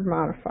 password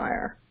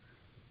modifier.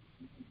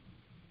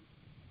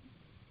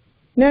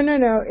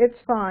 No, it's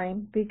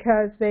fine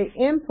because they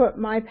input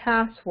my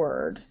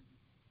password.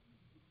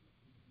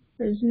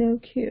 There's no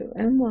Q.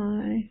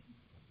 NY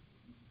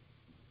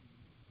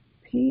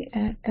P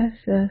at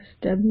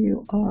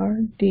SSWRD.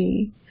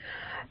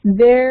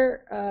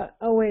 They're,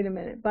 oh wait a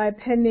minute, by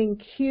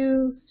appending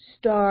Q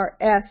star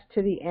S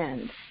to the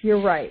end. You're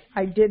right,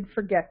 I did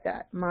forget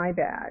that, my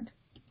bad.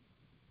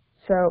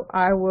 So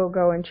I will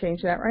go and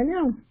change that right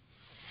now.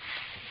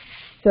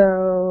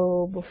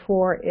 So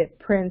before it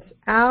prints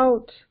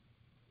out,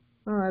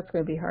 oh, that's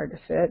going to be hard to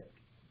fit.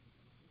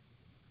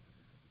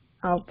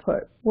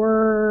 Output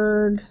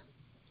word.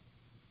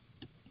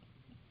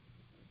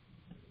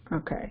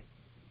 Okay,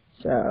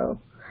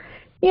 so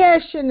yeah,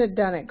 I shouldn't have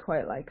done it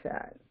quite like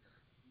that.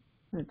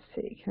 Let's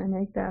see, can I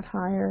make that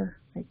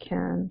higher? I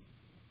can.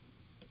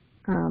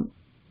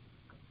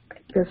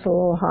 Make this a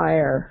little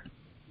higher.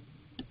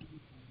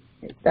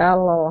 Make that a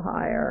little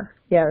higher.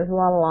 Yeah, there's a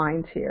lot of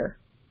lines here.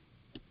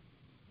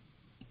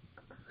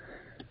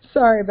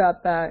 Sorry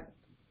about that.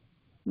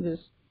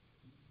 Just,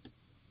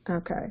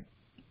 okay.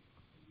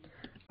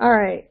 All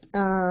right,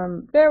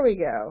 there we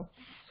go.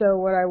 So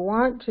what I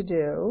want to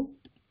do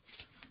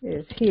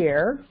is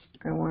here,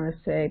 I want to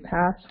say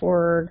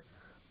password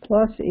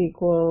plus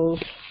equals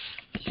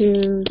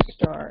Q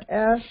star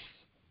S.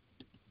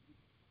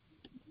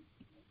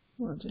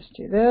 We'll just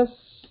do this,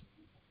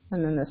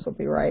 and then this will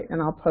be right,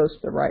 and I'll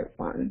post the right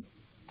one.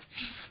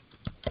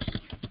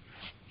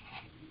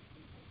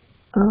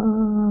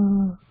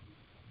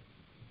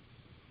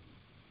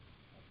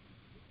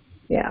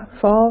 Yeah,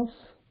 false.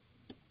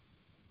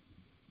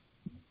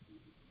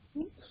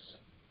 Oops.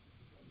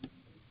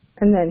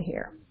 And then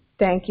here.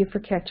 Thank you for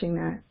catching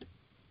that.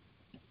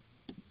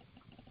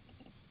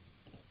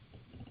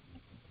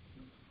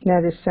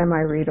 That is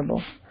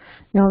semi-readable.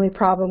 The only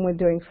problem with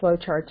doing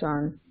flowcharts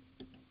on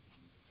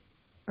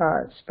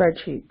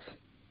spreadsheets,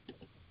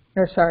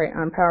 or sorry,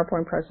 on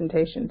PowerPoint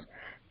presentations.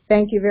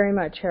 Thank you very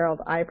much,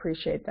 Harold. I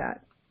appreciate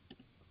that.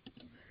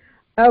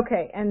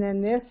 Okay, and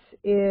then this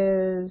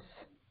is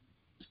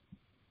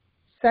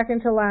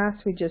second to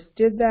last. We just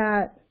did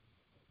that.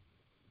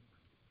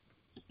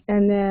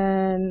 And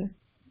then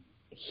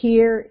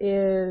here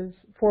is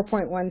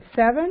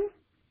 4.17,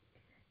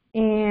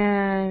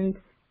 and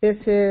this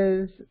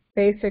is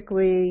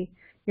basically,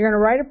 you're going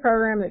to write a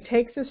program that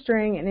takes a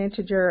string and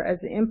integer as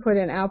the input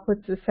and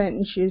outputs the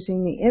sentence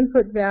using the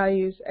input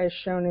values as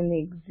shown in the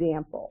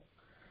example.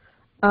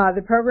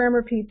 The program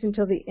repeats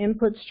until the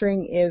input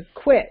string is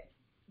quit.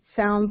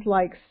 Sounds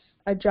like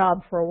a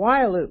job for a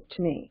while loop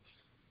to me.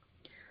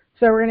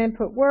 So we're going to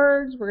input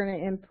words, we're going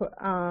to input,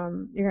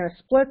 you're going to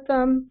split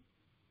them,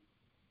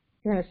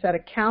 you're going to set a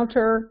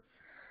counter,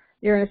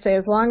 you're going to say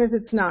as long as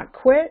it's not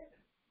quit,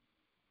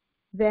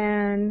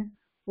 then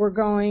we're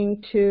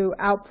going to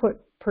output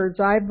per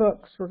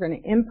zyBooks, we're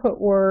going to input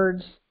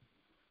words,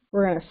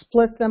 we're going to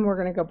split them, we're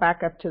going to go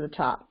back up to the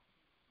top.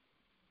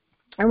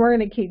 And we're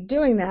going to keep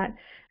doing that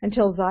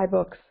until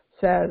zyBooks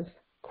says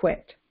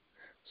quit.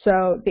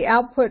 So the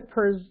output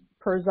per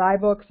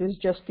zyBooks is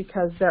just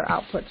because their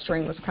output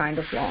string was kind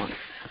of long.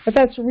 But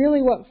that's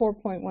really what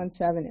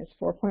 4.17 is.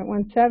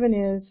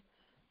 4.17 is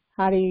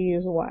how do you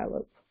use a while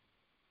loop.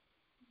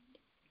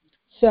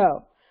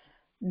 So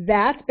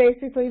that's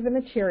basically the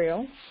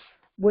material.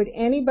 Would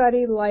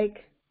anybody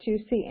like to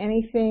see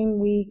anything?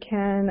 We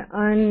can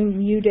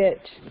unmute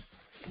it.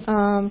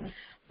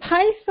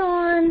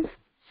 Python,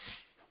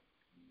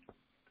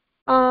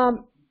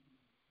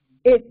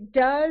 it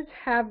does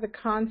have the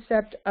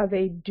concept of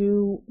a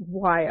do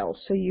while,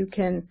 so you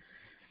can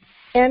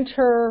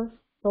enter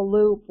the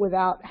loop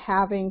without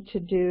having to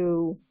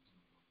do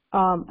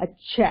a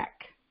check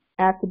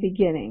at the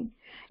beginning.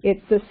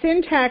 The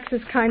syntax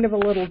is kind of a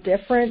little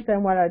different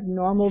than what a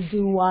normal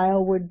do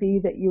while would be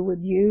that you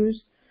would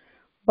use,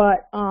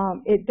 but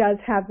it does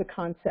have the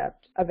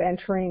concept of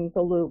entering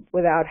the loop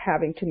without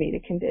having to meet a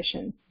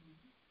condition.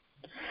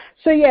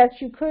 So yes,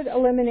 you could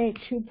eliminate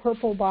 2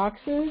 purple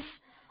boxes,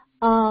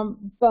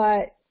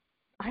 but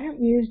I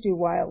don't use do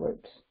while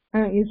loops. I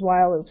don't use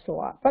while loops a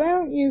lot, but I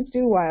don't use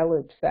do while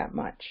loops that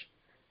much.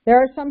 There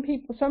are some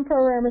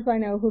programmers I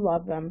know who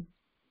love them,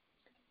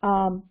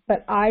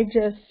 but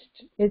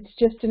it's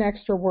just an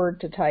extra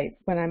word to type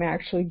when I'm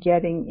actually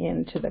getting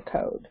into the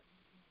code.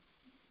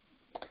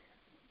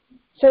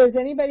 So does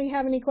anybody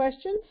have any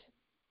questions?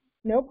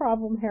 No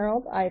problem,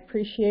 Harold. I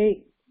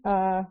appreciate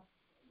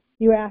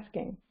you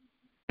asking.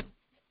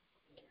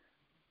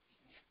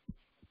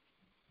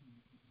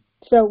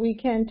 So we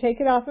can take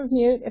it off of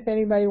mute if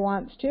anybody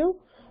wants to,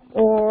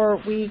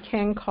 or we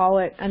can call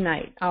it a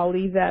night. I'll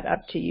leave that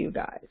up to you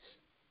guys.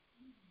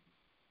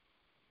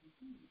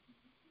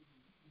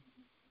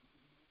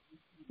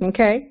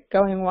 Okay,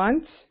 going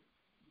once.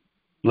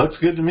 Looks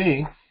good to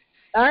me.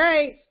 All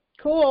right,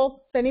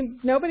 cool.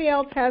 If nobody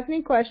else has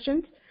any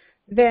questions,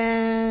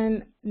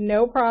 then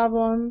no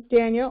problem,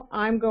 Daniel.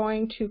 I'm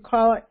going to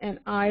call it, and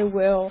I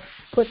will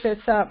put this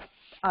up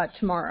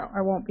tomorrow.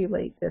 I won't be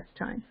late this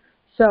time.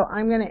 So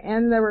I'm going to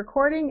end the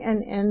recording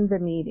and end the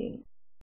meeting.